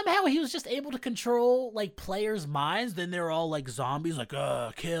 and somehow he was just able to control like players' minds. Then they're all like zombies, like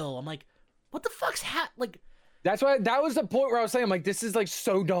kill. I'm like, what the fuck's like? That's why that was the point where I was saying, I'm like, this is like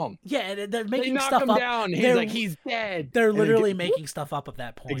so dumb. Yeah, they're making knock stuff him up. Down. He's like, he's dead. They're literally making stuff up at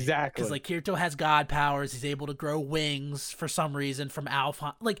that point. Exactly. Because like Kirito has god powers. He's able to grow wings for some reason from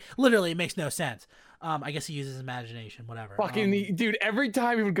Alpha. Like literally, it makes no sense. I guess he uses his imagination. Whatever. Fucking dude. Every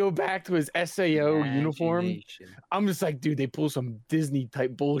time he would go back to his SAO uniform, I'm just like, dude, they pull some Disney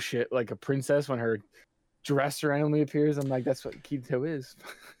type bullshit, like a princess when her dress randomly appears. I'm like, that's what Kirito is.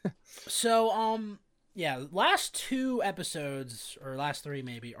 So yeah, last 2 episodes, or last 3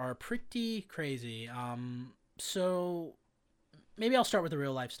 maybe, are pretty crazy. So maybe I'll start with the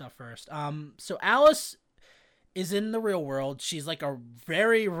real life stuff first. So Alice is in the real world. She's like a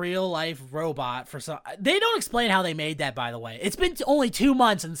very real life robot for some. They don't explain how they made that, by the way. It's been only 2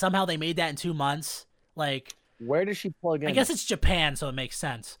 months, and somehow they made that in 2 months. Like, where does she plug in? I guess it's Japan, so it makes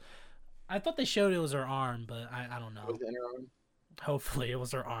sense. I thought they showed it was her arm, but I don't know. Was it in her arm? Hopefully, it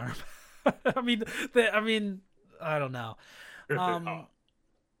was her arm. I mean, I don't know.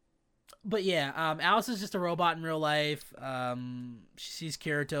 But yeah, Alice is just a robot in real life. She sees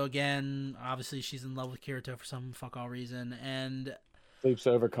Kirito again. Obviously, she's in love with Kirito for some fuck all reason, and sleeps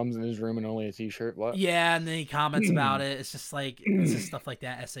over, comes in his room in only a t-shirt. What? Yeah, and then he comments about it. It's just like it's just stuff like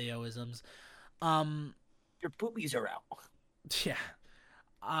that. SAO-isms. Your boobies are out. Yeah.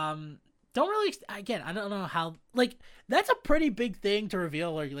 don't really again, I don't know how, like, that's a pretty big thing to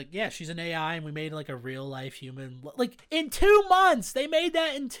reveal, like yeah, she's an AI and we made like a real life human, like in 2 months. They made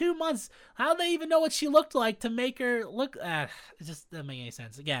that in 2 months. How do they even know what she looked like to make her look it just doesn't make any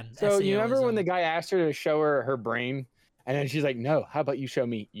sense. Again, So you remember SEOism. when the guy asked her to show her brain, and then she's like, "No, how about you show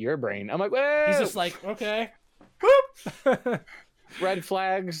me your brain?" I'm like, "Whoa!" He's just like, okay. red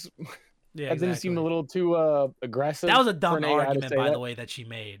flags. Yeah, That didn't seem a little too aggressive. That was a for dumb an AI to argument, say by that. the way, that she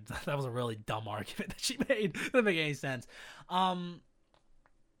made. That was a really dumb argument that she made. Doesn't make any sense.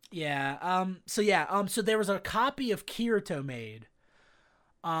 Yeah. So there was a copy of Kirito made.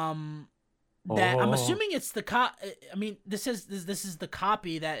 That I'm assuming it's the I mean, this is the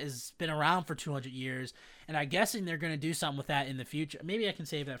copy that has been around for 200 years, and I'm guessing they're gonna do something with that in the future. Maybe I can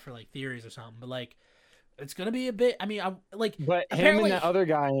save that for like theories or something, but like, it's gonna be a bit. I mean, But him apparently- and that other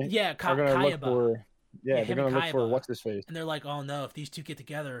guy yeah, are gonna look Kayaba. for. Yeah, Yeah, they're him gonna and look for Kaiba. what's his face. And they're like, oh no, if these two get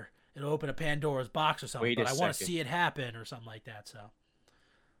together, it'll open a Pandora's box or something. Wait a But I want to second. see it happen or something like that. So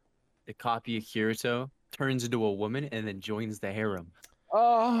The copy of Kirito turns into a woman and then joins the harem.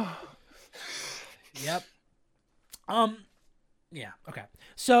 Oh, yep. Yeah. Okay.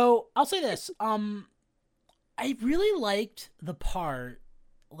 So I'll say this. I really liked the part,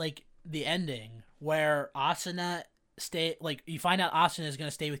 like the ending, where Asuna like you find out Asuna is gonna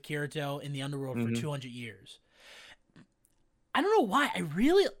stay with Kirito in the underworld for 200 years. I don't know why.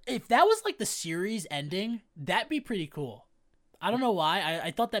 If that was like the series ending, that'd be pretty cool. I don't know why.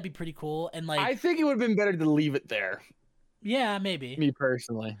 I thought that'd be pretty cool. And like, I think it would have been better to leave it there. yeah, maybe. Me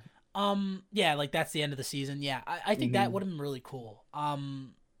personally. Yeah, like that's the end of the season. Yeah, I think that would have been really cool.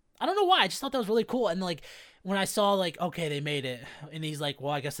 I don't know why. I just thought that was really cool. And like when I saw like, okay, they made it, and he's like,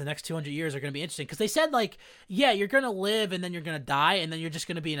 well, I guess the next 200 years are gonna be interesting because they said like, yeah, you're gonna live and then you're gonna die and then you're just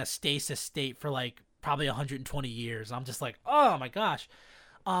gonna be in a stasis state for like probably 120 years. I'm just like, oh my gosh.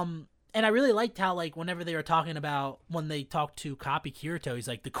 And I really liked how like whenever they were talking about when they talked to Copy Kirito, he's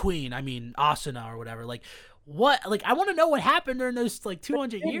like the queen. I mean Asuna or whatever. Like what? Like I want to know what happened during those like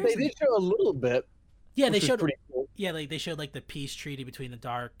 200 years. They did show a little bit. Yeah, they which was showed. pretty cool. Yeah, like they showed like the peace treaty between the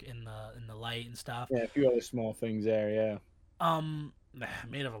dark and the light and stuff. Yeah, a few other small things there. Yeah.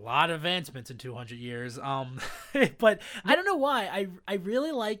 Made of a lot of advancements in 200 years. But I don't know why. I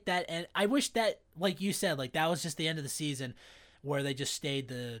really like that, and I wish that, like you said, like that was just the end of the season, where they just stayed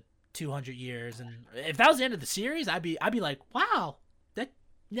the 200 years, and if that was the end of the series, I'd be like, wow, that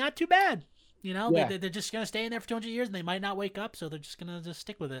not too bad. You know, Yeah. they're just gonna stay in there for 200 years, and they might not wake up, so they're just gonna just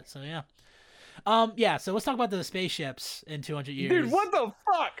stick with it. So yeah. Yeah. So let's talk about the spaceships in 200 years. Dude, what the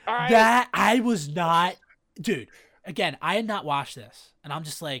fuck? All right. That I was not, dude. Again, I had not watched this, and I'm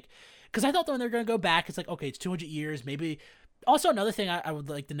just like, because I thought when they're gonna go back, it's like, okay, it's 200 years, maybe. Also, another thing I would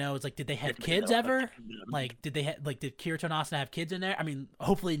like to know is like, did they have kids ever? Like, did Kirito and Asuna have kids in there? I mean,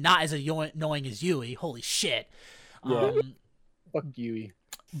 hopefully not as annoying as Yui. Holy shit. Yeah. Fuck Yui.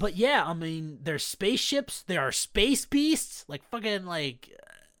 But yeah, I mean, there's spaceships. There are space beasts. Like fucking like.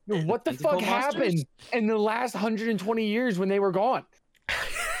 Dude, what the Tentacle fuck monsters? happened in the last 120 years when they were gone? I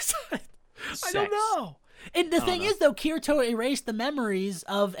don't Sex. know. And the don't thing know. is, though, Kirito erased the memories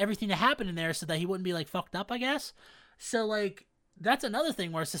of everything that happened in there so that he wouldn't be, like, fucked up, I guess. So, like, that's another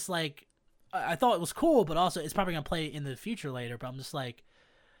thing where it's just, like, I thought it was cool, but also it's probably going to play in the future later. But I'm just, like,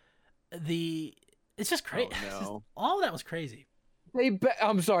 it's just crazy. Oh, no. All of that was crazy.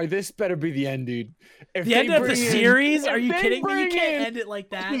 I'm sorry, this better be the end, dude. If The they end of the bring in- series? Are if you they kidding me? You bring can't in end it like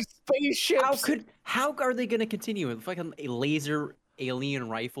that. the spaceships. How are they gonna continue with fucking laser alien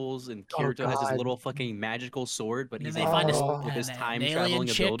rifles and Kirito has his God. little fucking magical sword, but And he's then they find Oh. with his an time alien traveling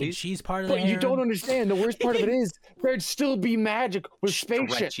chick, and abilities. she's part of the But you don't harem. understand. The worst part of it is there'd still be magic with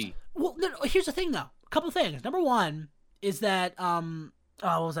spaceships. Stretchy. Well, no, here's the thing, though. A couple things. Number one is that, what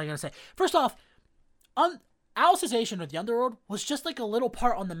was I gonna say? First off, Alicization with the Underworld was just like a little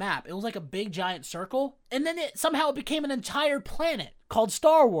part on the map. It was like a big giant circle, and then it somehow became an entire planet called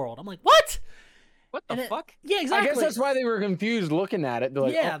Star World. I'm like, what? What the And it- fuck? Yeah, exactly. I guess that's why they were confused looking at it. They're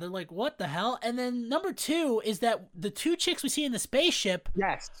like, yeah, oh, they're like, what the hell? And then number two is that the two chicks we see in the spaceship,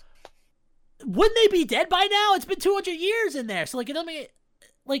 yes. wouldn't they be dead by now? It's been 200 years in there, so like it doesn't make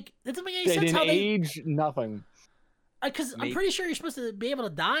any They sense didn't how they. age nothing. Because I'm Maybe- pretty sure you're supposed to be able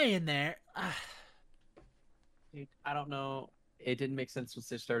to die in there. Dude, I don't know. It didn't make sense once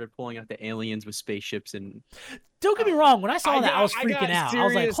they started pulling out the aliens with spaceships and Don't get me wrong. When I saw that, I was I got freaking out. I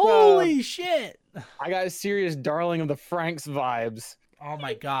was like, serious, "Holy shit!" I got serious Darling of the Franks vibes. Oh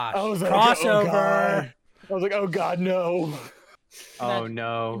my gosh! I was like, Crossover. oh God. I was like, oh God, no. oh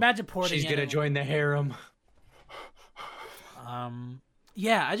no, Imagine porting. she's it gonna in- join the harem.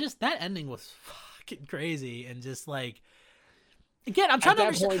 Yeah, that ending was fucking crazy, and just like, Again, I'm trying to that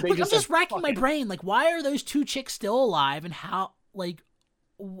understand. point, they Look, I'm just just said, racking "Fuck my it." brain. Like, why are those two chicks still alive, and how? Like,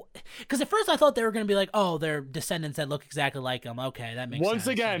 because at first I thought they were gonna be like, oh, they're descendants that look exactly like them. Okay, that makes Once sense.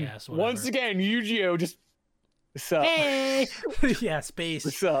 I again, guess, once whatever. again, Yu-Gi-Oh just what's up? Hey, yeah, space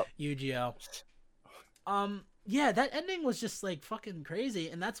What's up? Yu-Gi-Oh. Yeah, that ending was just like fucking crazy,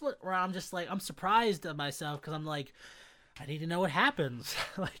 and that's where I'm just like I'm surprised at myself because I'm like, I need to know what happens.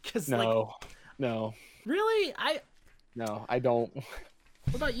 Like, cause like, No, really, no, I don't.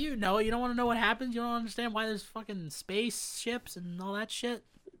 What about you, Noah? You don't want to know what happens? You don't understand why there's fucking spaceships and all that shit?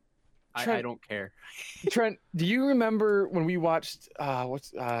 I don't care. Trent, do you remember when we watched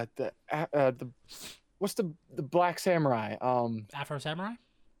what's the Black Samurai? Afro Samurai?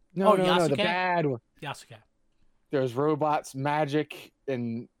 No, Oh, no, the Yasuke? bad one. Yasuke. There's robots, magic,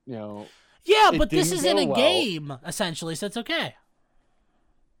 and Yeah, It but this didn't is in go a well. game, essentially, so it's okay.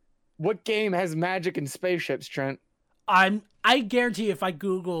 what game has magic and spaceships, Trent? I guarantee if I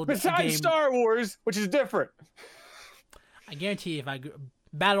Googled a Besides game, Star Wars, which is different. I guarantee if I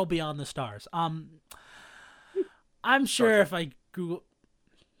Battle Beyond the Stars. I'm sure if I Google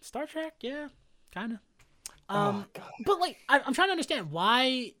Star Trek, yeah, kind of. Oh, God. But like, I'm trying to understand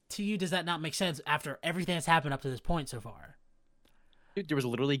why to you does that not make sense after everything that's happened up to this point so far? Dude, there was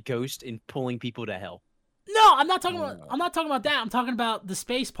literally Ghost in pulling people to hell. No, I'm not talking about. I'm not talking about that. I'm talking about the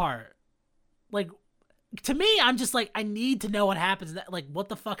space part. Like, to me, I'm just like, I need to know what happens. Like, what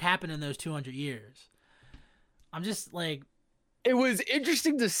the fuck happened in those 200 years? I'm just like, It was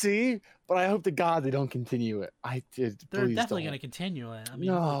interesting to see, but I hope to God they don't continue it. I did. they're Please definitely don't. going to continue it. I mean,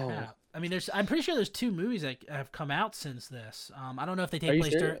 holy No. crap. I mean, I'm pretty sure there's 2 movies that have come out since this. I don't know if they Are take you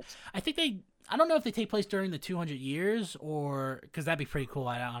place during. serious? I don't know if they take place during the 200 years or because that'd be pretty cool.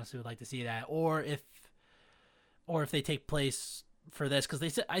 I honestly would like to see that, or if they take place for this because they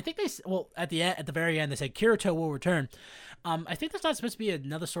said at the very end they said Kirito will return. I think there's not supposed to be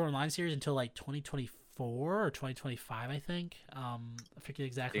another Sword Online series until like 2024 or 2025. I think. I forget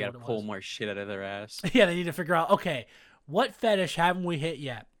exactly They what gotta it pull was. more shit out of their ass. Yeah, they need to figure out, okay, what fetish haven't we hit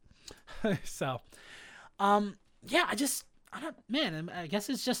yet? So, yeah, I guess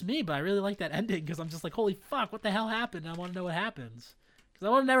it's just me, but I really like that ending because I'm just like, holy fuck, what the hell happened? I want to know what happens. Because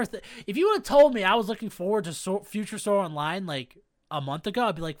I would never, if you would have told me I was looking forward to Future Sword Online like a month ago,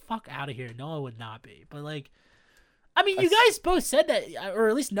 I'd be like, fuck out of here. No, I would not be. But like, I mean, you guys both said that, or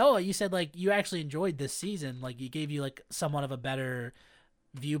at least Noah, you said like you actually enjoyed this season. Like, you gave you like somewhat of a better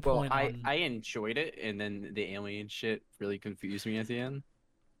Well, viewpoint. I enjoyed it, and then the alien shit really confused me at the end.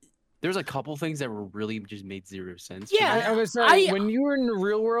 There's a couple things that were really just made zero sense. to Yeah, me. I was saying, when you were in the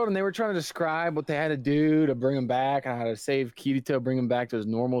real world and they were trying to describe what they had to do to bring him back and how to save Kirito, bring him back to his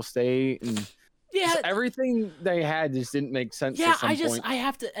normal state, and yeah, just everything they had just didn't make sense. yeah, at some point. I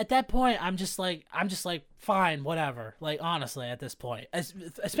have to, at that point, I'm just like, fine, whatever. Like, honestly, at this point,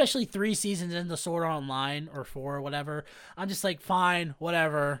 especially 3 seasons into Sword Art Online, or 4 or whatever, I'm just like, fine,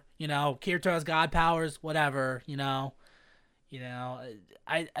 whatever. Kirito has god powers, whatever,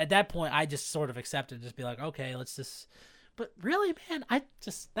 I, at that point, I just sort of accepted and just be like, okay, let's just, but really, man,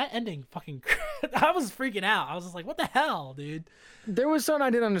 that ending fucking, I was freaking out. I was just like, what the hell, dude? There was something I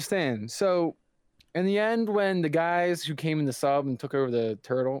didn't understand. So, in the end, when the guys who came in the sub and took over the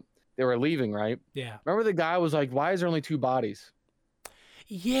turtle, they were leaving, right? Yeah. Remember the guy was like, "Why is there only 2 bodies?"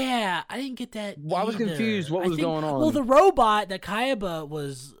 Yeah, I didn't get that. Well, I was confused what was going on. Well, the robot that Kaiba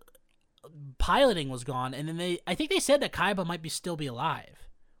was piloting was gone, and then I think they said that Kaiba might still be alive,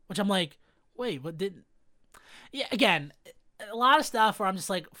 which I'm like, wait, what did? Yeah, again, a lot of stuff where I'm just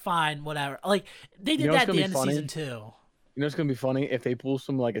like, fine, whatever. Like they did that at the end of season 2. You know, it's gonna be funny if they pull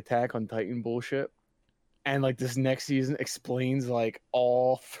some like Attack on Titan bullshit, and like this next season explains like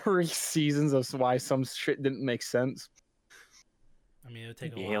all 3 seasons of why some shit didn't make sense. I mean, it would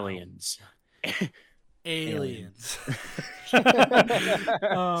take a aliens. Aliens.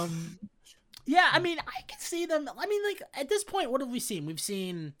 Yeah, I mean, I can see them. I mean, like, at this point, what have we seen? We've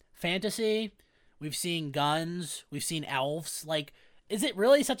seen fantasy, we've seen guns, we've seen elves. Like, is it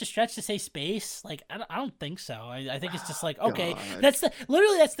really such a stretch to say space? Like, I don't think so. I think it's just like, okay, God. that's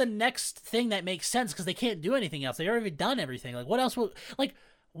the next thing that makes sense because they can't do anything else. They already done everything. Like, what else what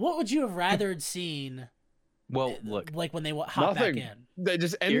would you have rather seen? Well, look, Like when they hop back Nothing. in. They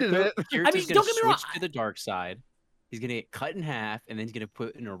just ended Kirito, it. Kirito's I mean, gonna don't get me wrong, switch to the dark side. He's gonna get cut in half, and then he's gonna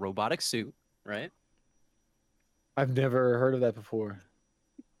put in a robotic suit, right? I've never heard of that before.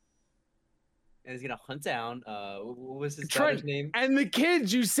 And he's gonna hunt down. What was his Trent, daughter's name? And the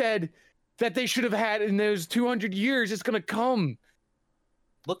kids you said that they should have had in those 200 years, it's gonna come.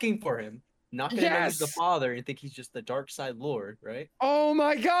 Looking for him. Not gonna know he's the Yes! father and think he's just the dark side lord, right? Oh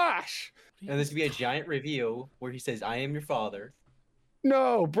my gosh! And there's gonna be a giant reveal where he says, "I am your father."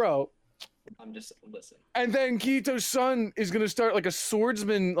 No, bro. I'm just listen. And then Kirito's son is gonna start like a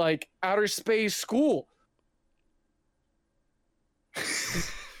swordsman, like outer space school.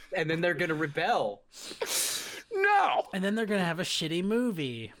 And then they're gonna rebel. No. And then they're gonna have a shitty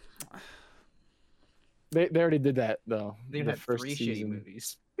movie. They already did that though. They the had first 3 shitty season.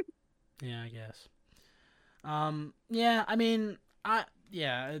 movies. Yeah, I guess. Yeah, I mean, I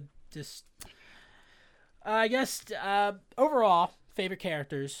guess overall favorite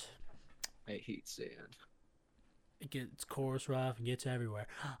characters. I hate sand. It gets coarse, rough, and gets everywhere.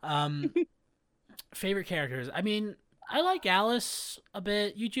 Favorite characters. I mean, I like Alice a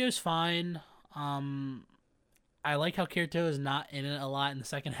bit. Yujio's fine. I like how Kirito is not in it a lot in the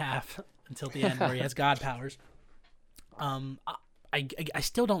second half until the end where he has god powers. I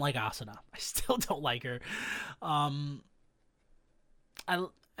still don't like Asuna. I still don't like her. I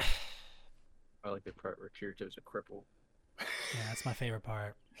like the part where Kirito's a cripple. Yeah, that's my favorite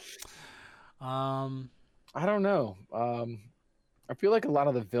part. I don't know. I feel like a lot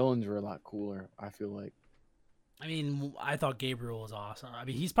of the villains were a lot cooler. I feel like. I mean, I thought Gabriel was awesome. I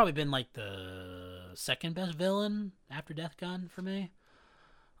mean, he's probably been like the second best villain after Death Gun for me.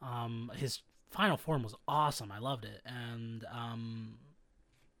 His final form was awesome. I loved it, and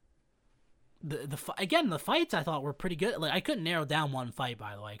the fights I thought were pretty good. Like I couldn't narrow down one fight,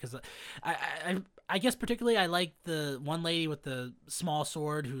 by the way, because I guess particularly I like the one lady with the small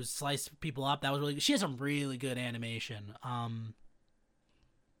sword who sliced people up. That was really. She has some really good animation. I'll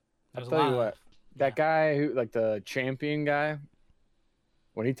tell you what. That guy who, like the champion guy,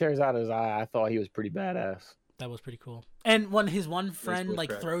 when he tears out his eye, I thought he was pretty badass. That was pretty cool. And when his one friend was like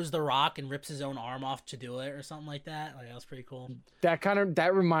correct. throws the rock and rips his own arm off to do it or something like that, that was pretty cool. That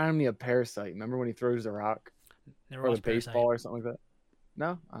reminded me of Parasite. Remember when he throws the rock Never or the watched Parasite. baseball or something like that?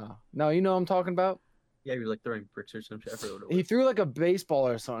 No, no, you know what I'm talking about. Yeah, he was like throwing bricks or some shit. I forgot what it He was. threw like a baseball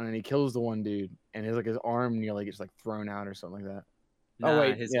or something, and he kills the one dude, and his arm nearly gets like thrown out or something like that. Nah, Oh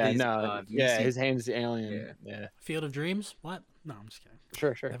wait, his yeah, his hand's the alien. Yeah. Field of Dreams? What? No, I'm just kidding.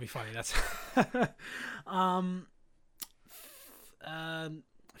 Sure. That'd be funny. That's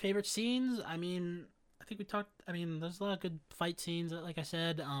favorite scenes. I mean, I think we talked. I mean, there's a lot of good fight scenes. Like I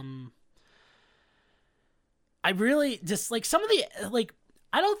said, I really just like some of the like.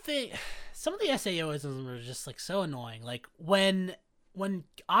 I don't think some of the SAOisms are just like so annoying. Like when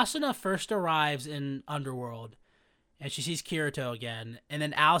Asuna first arrives in Underworld. And she sees Kirito again, and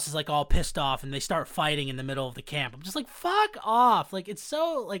then Alice is like all pissed off, and they start fighting in the middle of the camp. I'm just like, fuck off! Like it's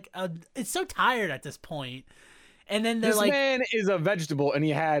so it's so tired at this point. And then they're This like, man is a vegetable, and he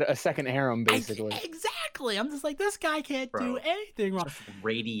had a second harem basically. Exactly. I'm just like, this guy can't do Bro. anything wrong. Just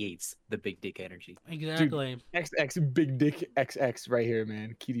radiates the big dick energy. Exactly. XX big dick XX right here,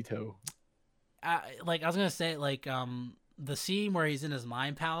 man. Kirito. Like I was gonna say, like the scene where he's in his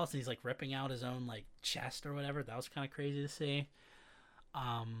mind palace and he's like ripping out his own like chest or whatever, that was kind of crazy to see.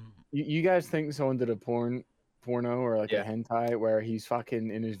 You guys think someone did a porno or like Yeah. a hentai where he's fucking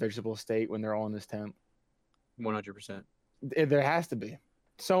in his vegetable state when they're all in his tent? 100%. There has to be.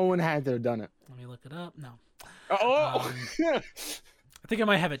 Someone had to have done it. Let me look it up. No, Oh, I think I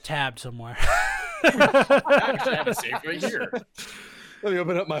might have it tabbed somewhere. Actually, I have it saved right here. let me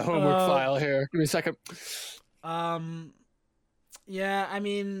open up my homework file here. Give me a second. Yeah, I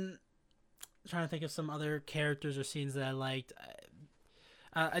mean, I'm trying to think of some other characters or scenes that I liked.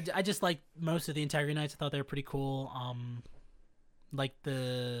 I just liked most of the Integrity Knights. I thought they were pretty cool. Like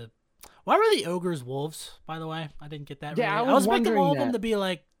why were the ogres wolves? By the way, I didn't get that. Yeah, really. I was expecting all of them wondering to be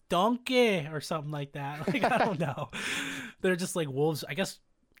like donkey or something like that. Like I don't know. They're just like wolves. I guess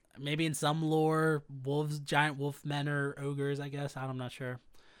maybe in some lore, wolves, giant wolf men are ogres. I guess I'm not sure.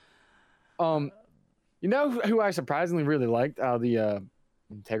 You know who I surprisingly really liked out of the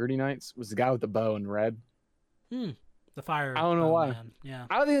Integrity Knights was the guy with the bow in red. The fire. I don't know why. Man. Yeah.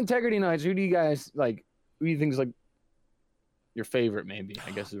 Out of the Integrity Knights, who do you guys like? Who do you think is like your favorite? Maybe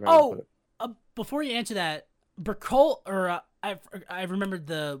I guess is the right way to put it. Before you answer that, Bercol or I remembered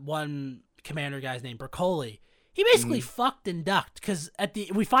the one commander guy's name, Bercoli. He basically fucked and ducked because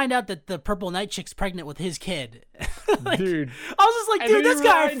we find out that the Purple Knight chick's pregnant with his kid. Like, Dude, I was just like, And dude, then this he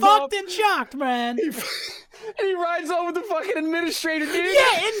guy rides fucked up- and shocked, man. and he rides on with the fucking administrator, dude.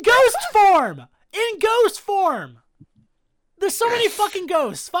 Yeah, in ghost form. In ghost form. There's so many fucking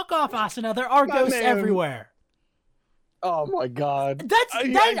ghosts. Fuck off, Asuna. There are My ghosts man. everywhere. Oh my god.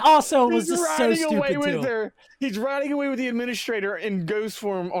 That also was He's just so riding away stupid with too. her. He's riding away with the administrator in ghost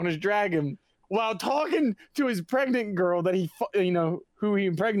form on his dragon while talking to his pregnant girl that who he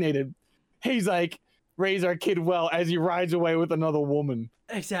impregnated. He's like, raise our kid well as he rides away with another woman.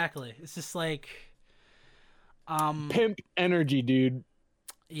 Exactly. It's just like, Pimp energy, dude.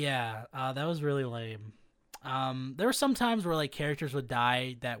 Yeah, that was really lame. There were some times where like characters would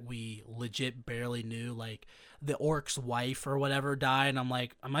die that we legit barely knew, like the orc's wife or whatever died, and I'm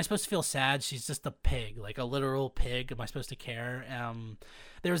like, am I supposed to feel sad? She's just a pig, like a literal pig. Am I supposed to care?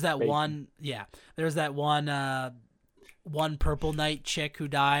 There was that Bacon. one, yeah, there was that one Purple Knight chick who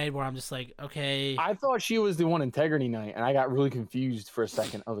died, where I'm just like, okay, I thought she was the one Integrity Knight, and I got really confused for a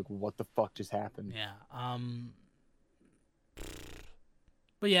second. I was like, what the fuck just happened? yeah,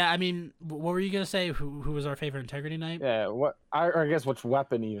 but yeah, I mean, what were you gonna say? Who was our favorite Integrity Knight? Yeah, what? I guess which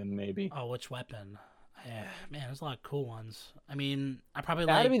weapon even maybe. Oh, which weapon? Yeah, man, there's a lot of cool ones. I mean, I probably It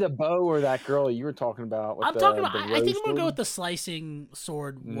had like. to be the bow or that girl you were talking about. With I'm the, talking about. the I think I'm gonna go rose with the slicing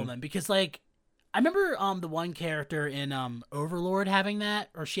sword Mm. woman because, like, I remember the one character in Overlord having that,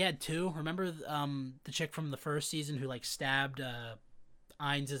 or she had two. Remember the chick from the first season who like stabbed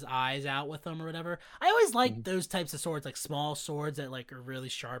Ainz's eyes out with them or whatever. I always like Mhm. those types of swords, like small swords that like are really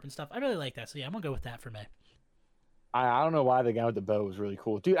sharp and stuff. I really like that. So yeah, I'm gonna go with that for me. I don't know why the guy with the bow was really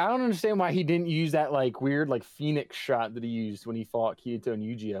cool, dude. I don't understand why he didn't use that like weird like phoenix shot that he used when he fought Kirito and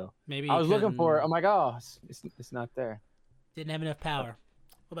Yu-Gi-Oh. Maybe I was looking for it. couldn't- I'm like, oh, it's not there. Didn't have enough power.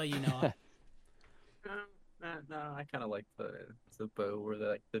 What about you, Noah? No, I kind of like the bow or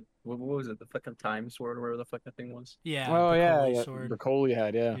what was it? The fucking time sword or whatever the fuck that thing was. Yeah. Oh the yeah, Koli yeah. sword. The Coley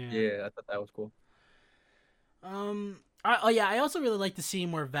had, yeah. Yeah, I thought that was cool. I also really like the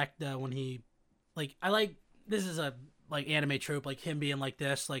scene where Vecna, when he, like, I like, this is a, like, anime trope, like, him being like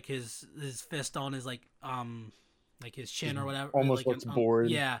this, like, his fist on his, like his chin or whatever. Almost like, looks bored.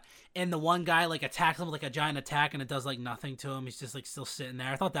 Yeah, and the one guy, like, attacks him with, like, a giant attack, and it does, like, nothing to him. He's just, like, still sitting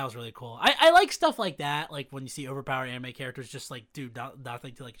there. I thought that was really cool. I like stuff like that, like, when you see overpowered anime characters just, like, do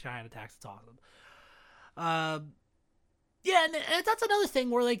nothing to, like, giant attacks. It's awesome. Yeah, and that's another thing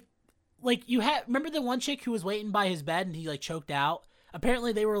where, like you had, remember the one chick who was waiting by his bed and he like choked out?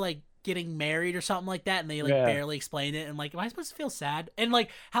 Apparently they were like getting married or something like that, and they like Yeah. barely explained it. And like, am I supposed to feel sad? And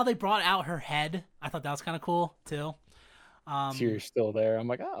like how they brought out her head, I thought that was kind of cool too. Tears still there. I'm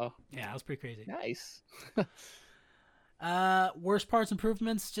like, oh, Yeah, that was pretty crazy. nice. Worst parts,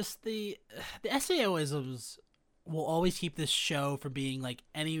 improvements, just the SAOisms will always keep this show from being like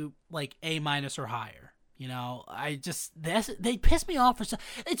any like A- or higher. You know, they piss me off for some.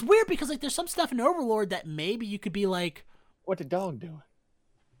 It's weird because like there's some stuff in Overlord that maybe you could be like What the dog doing?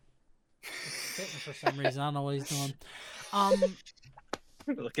 sitting for some reason. I don't know what he's doing.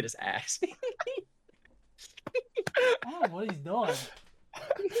 Look at his ass. I don't know what he's doing.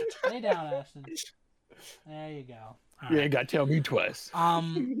 Lay down, Ashton. There you go. All You right. ain't got to tell me twice.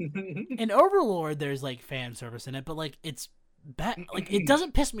 In Overlord, there's like fan service in it, but like it's like it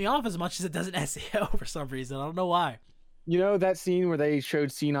doesn't piss me off as much as it does in SAO for some reason. I don't know why. You know that scene where they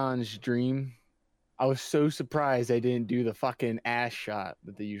showed Sinan's dream? I was so surprised they didn't do the fucking ass shot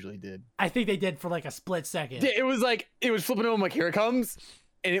that they usually did. I think they did for like a split second. It was like, it was flipping over, like, here it comes.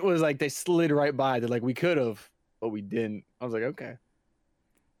 And it was like, they slid right by. They're like, we could have, but we didn't. I was like, okay.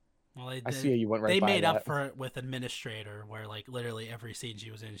 Well, they I did. see how you went right They by made up that. for it with Administrator, where like literally every scene she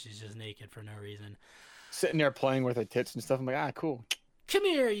was in, she's just naked for no reason. Sitting there playing with her tits and stuff. I'm like, ah, cool. Come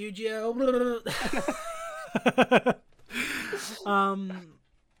here, Yu-Gi-Oh.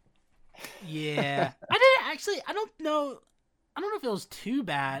 Yeah. I didn't actually. I don't know. I don't know if it was too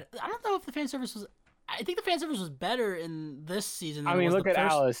bad. I don't know if the fan service was. I think the fan service was better in this season. Than I it mean, was look the at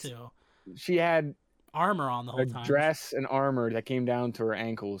first Alice. two. She had Armor on the whole a time. dress and armor that came down to her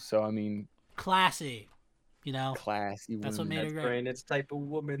ankles. So, I mean, Classy. You know. classy. That's what woman. made her great. Brain, it's type of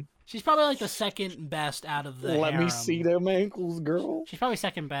woman. She's probably like the second best out of the. Let me harem. see them ankles, girl. She's probably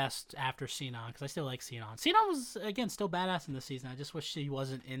second best after Sinon, because I still like Sinon. Sinon was, again, still badass in this season. I just wish she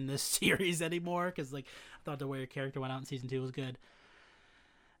wasn't in this series anymore, because like I thought the way her character went out in season 2 was good.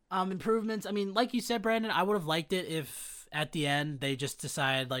 Improvements. I mean, like you said, Brandon, I would have liked it if at the end they just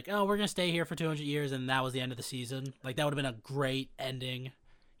decided like, oh, we're gonna stay here for 200 years, and that was the end of the season. Like that would have been a great ending,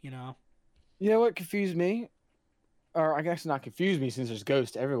 you know. You know what confused me? Or I guess not confused me since there's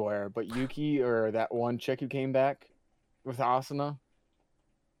ghosts everywhere, but Yuki or that one chick who came back with Asuna.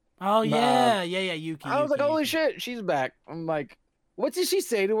 Oh yeah, yeah, Yuki. I was like, Yuki, holy Yuki. shit, she's back. I'm like, what did she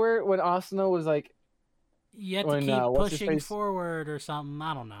say to her when Asuna was like, You have to when, keep what's his pushing face? forward or something.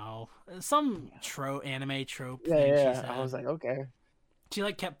 I don't know. Some anime trope yeah, thing she yeah. said. I was like, okay. She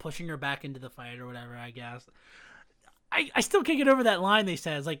like kept pushing her back into the fight or whatever, I guess. I still can't get over that line they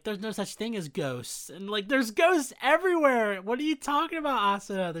said. It's like, there's no such thing as ghosts. And like, there's ghosts everywhere. What are you talking about,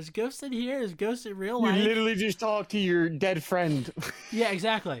 Asuna? There's ghosts in here. There's ghosts in real You life. literally just talked to your dead friend. Yeah,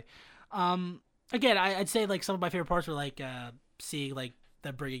 exactly. Again, I'd say like some of my favorite parts were like seeing like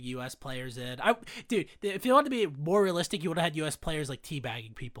them bringing U.S. players in. Dude, if you want to be more realistic, you would have had U.S. players like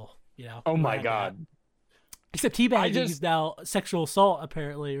teabagging people. You know? Oh You my would've had that. god. Except teabagging is now sexual assault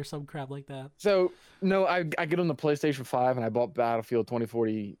apparently, or some crap like that. So no, I get on the PlayStation 5 and I bought Battlefield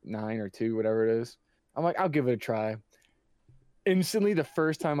 2049 or 2, whatever it is. I'm like, I'll give it a try. Instantly, the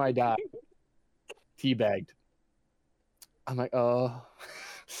first time I died, teabagged. I'm like, oh,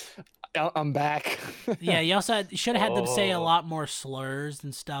 I'm back. Yeah, you also should have had them say a Oh. lot more slurs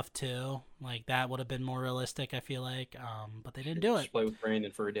and stuff too. Like that would have been more realistic, I feel like. But they didn't do Just play with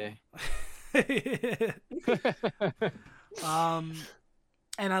Brandon for a day. it.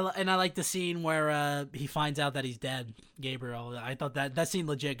 And I like the scene where he finds out that he's dead, Gabriel. I thought that scene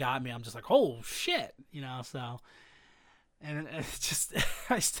legit got me. I'm just like, oh shit, you know. So, and it's just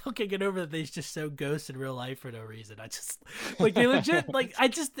I still can't get over that he's just so ghost in real life for no reason. I just like they legit like I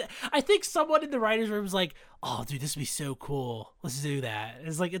think someone in the writers' room was like, oh dude, this would be so cool. Let's do that.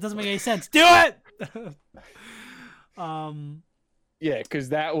 It's like it doesn't make any sense. Do it. Yeah, because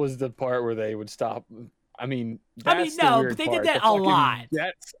that was the part where they would stop. I mean, that's the no, weird but they part. did that The a fucking lot.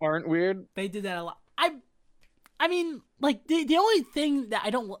 Jets aren't weird. They did that a lot. I mean, like the only thing that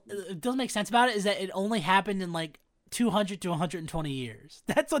it doesn't make sense about it is that it only happened in like 200 to 120 years.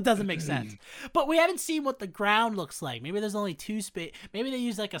 That's what doesn't make sense. But we haven't seen what the ground looks like. Maybe there's only two space. Maybe they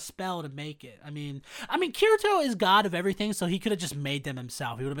use like a spell to make it. I mean, Kirito is god of everything, so he could have just made them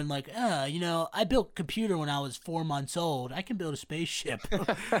himself. He would have been like, you know, I built a computer when I was 4 months old. I can build a spaceship.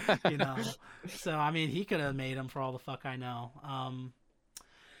 You know. So I mean, he could have made them for all the fuck I know.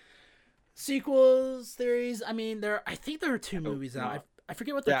 Sequels, theories. I mean, I think there are 2 movies out. I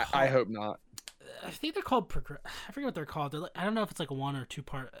forget what they're Yeah, called. I hope not. I think they're called I forget what they're called. They're like, I don't know if it's like a 1 or 2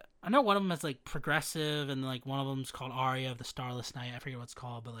 part. I know one of them is like Progressive, and like one of them's called Aria of the Starless Night. I forget what it's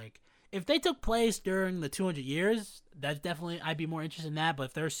called, but like if they took place during the 200 years, that's definitely I'd be more interested in that. But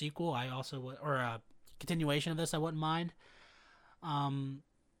if they're a sequel, I also would, or a continuation of this, I wouldn't mind.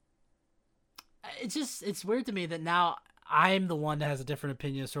 It's weird to me that now I'm the one that has a different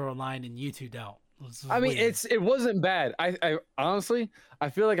opinion of Sword Online, and you two don't. I mean, weird. it wasn't bad. I honestly, I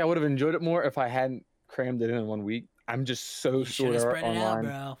feel like I would have enjoyed it more if I hadn't crammed it in 1 week. I'm just so You should sort have of spread it out, online.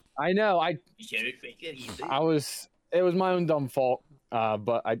 bro. I know. It was my own dumb fault.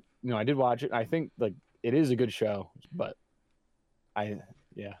 But I did watch it. I think like it is a good show, but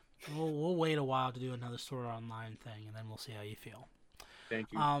yeah. We'll wait a while to do another Sword Online thing, and then we'll see how you feel.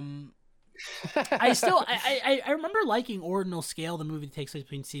 Thank you. I remember liking Ordinal Scale, the movie that takes place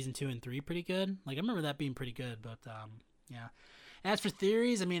between season 2 and 3, pretty good. Like I remember that being pretty good, but yeah. And as for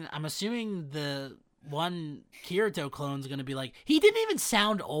theories, I mean, I'm assuming the one Kirito clone is gonna be like, he didn't even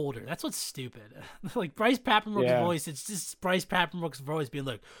sound older. That's what's stupid. Like Bryce Papenbrook's voice, it's just Bryce Papenbrook's voice being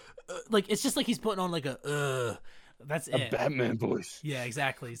like it's just like he's putting on like that's A it. Batman voice. Yeah,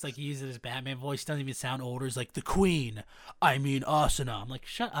 exactly. It's like he uses his Batman voice. He doesn't even sound older. He's like the Queen. I mean Asuna. I'm like,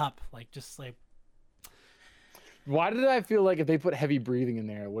 shut up. Like, just like. Why did I feel like if they put heavy breathing in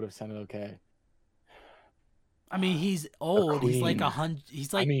there, it would have sounded okay? I mean, he's old. He's like Queen. 100.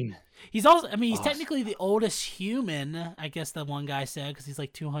 He's like. I mean, He's also. I mean, he's awesome. technically the oldest human. I guess the one guy said, because he's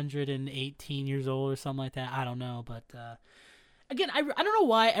like 218 years old or something like that. I don't know, but. Again, I don't know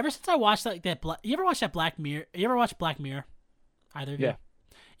why. Ever since I watched you ever watch that Black Mirror? You ever watch Black Mirror? Either of you? Yeah.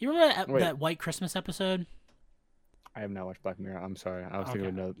 You remember that, Wait. that White Christmas episode? I have not watched Black Mirror. I'm sorry. I was Okay.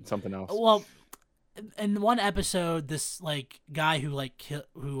 thinking of something else. Well, in one episode, this like guy who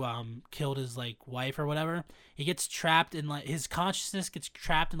killed his like wife or whatever, he gets trapped in like his consciousness gets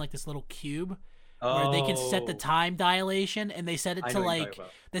trapped in like this little cube where they can set the time dilation, and they set it I to know what you're like talking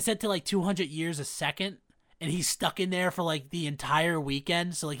about. they set to like 200 years a second. And he's stuck in there for like the entire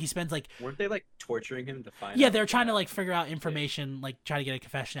weekend. So like he spends like Weren't they like torturing him to find? yeah, out they're what trying to happened? like figure out information, like try to get a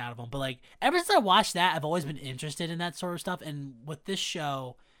confession out of him. But like ever since I watched that, I've always been interested in that sort of stuff. And with this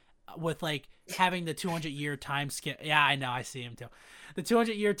show, with like having the 200-year time skip, yeah, I know, I see him too. The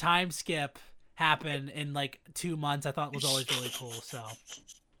 200-year time skip happen in like 2 months. I thought was always really cool. So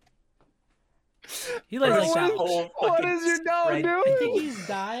he lays Bro, like that. what is your dog spread doing? I think he's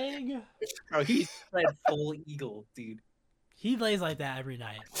dying. Bro, he's spread full eagle, dude. He lays like that every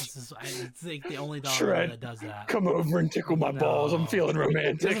night. It's like the only dog Shred. that does that. Come over and tickle my balls. I'm No. feeling He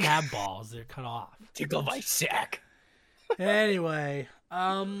romantic. doesn't have balls. They're cut off. Tickle my sack. Anyway,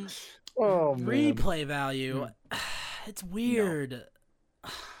 Oh man. replay value. It's weird.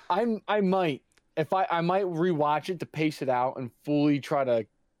 I might I might rewatch it to pace it out and fully try to,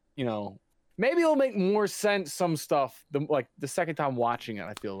 maybe it'll make more sense some stuff like the second time watching it.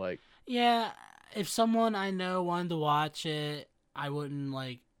 I feel like Yeah, if someone I know wanted to watch it, I wouldn't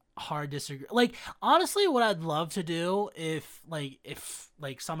like. hard disagree. Like, honestly, what I'd love to do if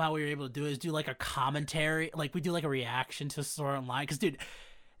somehow we were able to do it is do like a commentary, like we do like a reaction to Sword Online. Because, dude,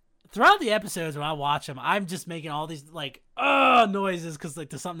 throughout the episodes when I watch them, I'm just making all these like noises because like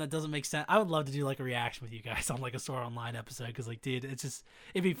to something that doesn't make sense. I would love to do like a reaction with you guys on like a Sword Online episode because like, dude, it'd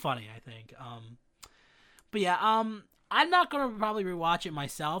be funny. I think. But yeah, I'm not gonna probably rewatch it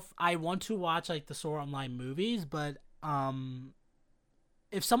myself. I want to watch like the Sword Online movies, but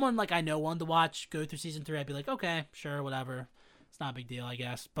if someone like I know wanted to go through season 3, I'd be like, okay, sure, whatever. It's not a big deal, I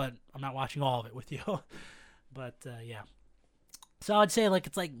guess. But I'm not watching all of it with you. But yeah. So I'd say like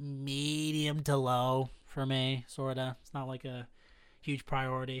it's like medium to low for me, sorta. It's not like a huge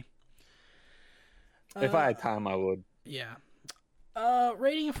priority. If I had time, I would. Yeah.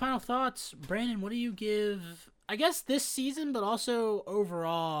 Rating and final thoughts, Brandon. What do you give? I guess this season, but also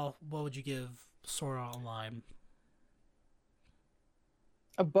overall, what would you give Sword Art Online?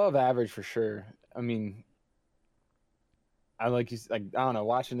 Above average for sure. I mean, I don't know.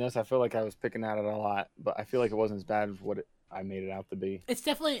 Watching this, I feel like I was picking at it a lot, but I feel like it wasn't as bad as I made it out to be. It's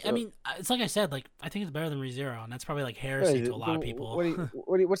definitely. So, I mean, it's like I said. Like I think it's better than ReZero, and that's probably like heresy to a lot of people.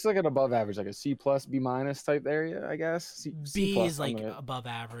 What's like an above average? Like a C plus, B minus type area, I guess. B is like above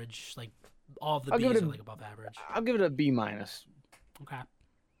average. Like all of the B's are like above average. I'll give it a B minus. Okay.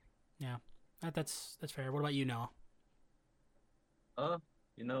 Yeah, that's fair. What about you, Noah?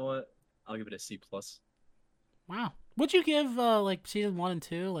 You know what? I'll give it a C plus. Wow. What'd you give like season 1 and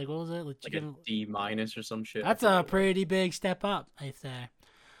 2? Like what was it? Like a D minus or some shit. That's a pretty big step up, I'd say.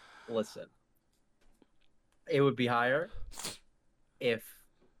 Listen, it would be higher if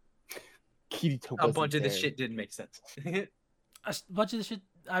Kirito a bunch of this shit didn't make sense. A bunch of the shit.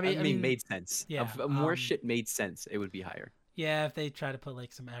 I mean, made sense. Yeah. If more shit made sense, it would be higher. Yeah, if they try to put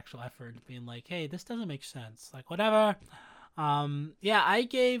like some actual effort, being like, "Hey, this doesn't make sense." Like whatever. Yeah, I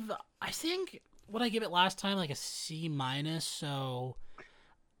think what I give it last time like a C minus. So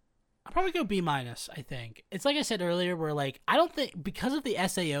I'll probably go B minus. I think it's like I said earlier, where like I don't think because of the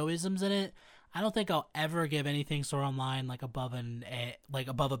SAO isms in it, I don't think I'll ever give anything Sword Online like above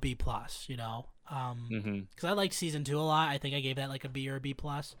a B plus. You know, because I like season 2 a lot. I think I gave that like a B or a B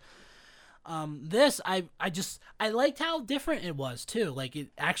plus. This I liked how different it was too. Like it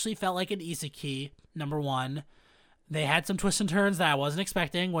actually felt like an isekai. Number 1, they had some twists and turns that I wasn't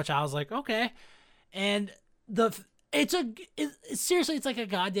expecting, which I was like, okay. And seriously, it's like a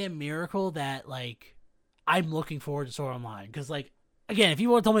goddamn miracle that like I'm looking forward to Sword Online because like again, if you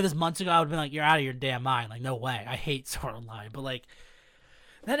would have told me this months ago, I would have been like, you're out of your damn mind. Like no way, I hate Sword Online. But like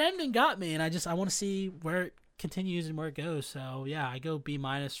that ending got me, and I want to see where it continues and where it goes. So yeah, I go B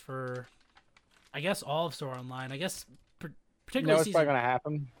minus for I guess all of Sword Online. I guess particularly what's probably gonna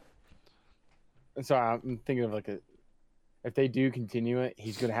happen. So I'm thinking of like if they do continue it,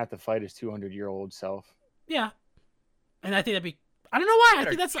 he's gonna have to fight his 200-year-old self. Yeah, and I think that'd be. I don't know why. I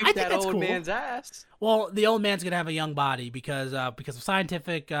think that's old cool. man's ass. Well, the old man's gonna have a young body because of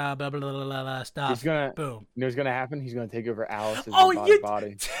scientific blah blah blah blah, blah stuff. He's gonna boom. You know what's gonna happen? He's gonna take over Alice's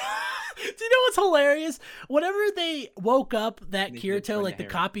body. Do you know what's hilarious? Whenever they woke up that Kirito, like the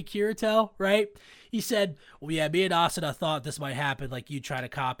copy Kirito, right? He said, "Well, yeah, me and Asuna thought this might happen. Like you try to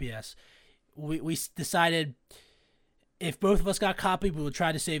copy us. We decided." If both of us got copied, we would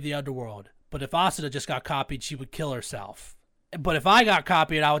try to save the underworld. But if Asuna just got copied, she would kill herself. But if I got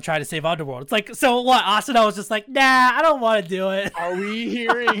copied, I would try to save underworld. It's like, so what? Asuna was just like, nah, I don't want to do it. Are we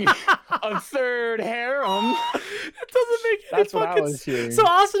hearing a third harem? It doesn't make any That's what I was hearing. So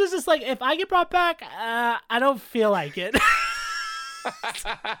Asuna's just like, if I get brought back, I don't feel like it.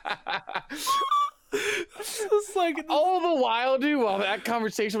 It's just like all the while, dude, while that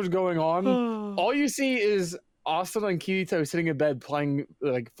conversation was going on, all you see is Asuna and Kirito sitting in bed playing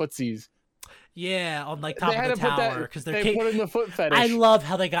like footsies. Yeah, on like top of the tower because they put in the foot fetish. I love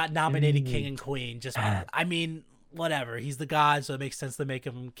how they got nominated king and queen. Just, I mean, whatever. He's the god, so it makes sense to make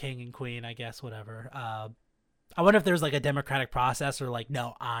him king and queen. I guess whatever. I wonder if there's like a democratic process or like,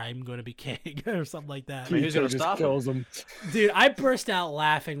 no, I'm going to be king or something like that. Who's going to stop him? Dude, I burst out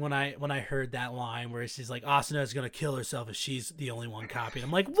laughing when I heard that line where she's like, Asuna is going to kill herself if she's the only one copied.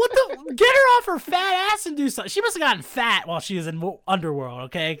 I'm like, what the? Get her off her fat ass and do something. She must have gotten fat while she was in Underworld,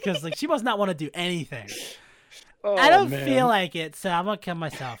 okay? Because like she must not want to do anything. Oh, I don't feel like it, so I'm going to kill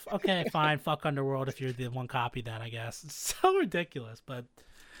myself. Okay, fine. Fuck Underworld if you're the one copy then, I guess. It's so ridiculous, but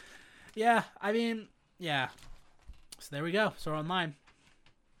yeah, I mean, yeah. So there we go. Sword Online.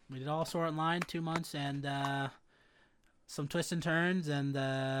 We did all Sword Online, 2 months, and some twists and turns, and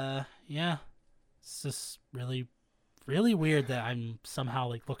yeah, it's just really really weird that I'm somehow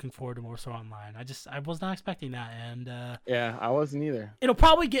like looking forward to more Sword Online. I was not expecting that, and Yeah, I wasn't either. it'll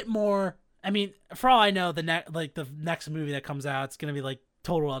probably get more. I mean, for all I know, the next movie that comes out, it's gonna be like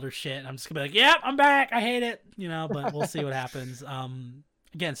total other shit. And I'm just gonna be like, "Yep, I'm back. I hate it," But we'll see what happens.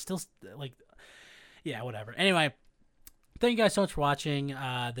 Again, still like, yeah, whatever. Anyway, thank you guys so much for watching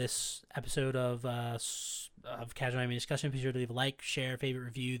this episode of Casual Anime Discussion. Be sure to leave a like, share, favorite,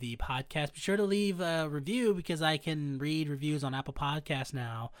 review the podcast. Be sure to leave a review because I can read reviews on Apple Podcasts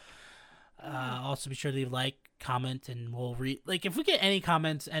now. Also, be sure to leave a like, comment, and we'll read. Like, if we get any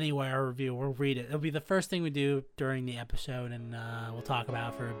comments anywhere or review, we'll read it. It'll be the first thing we do during the episode, and we'll talk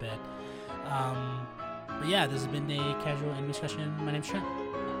about it for a bit. But yeah, this has been a Casual Anime Discussion. My name's Trent.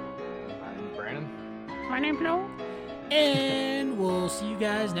 I'm Brandon. My name's Noel. And we'll see you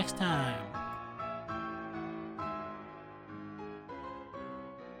guys next time.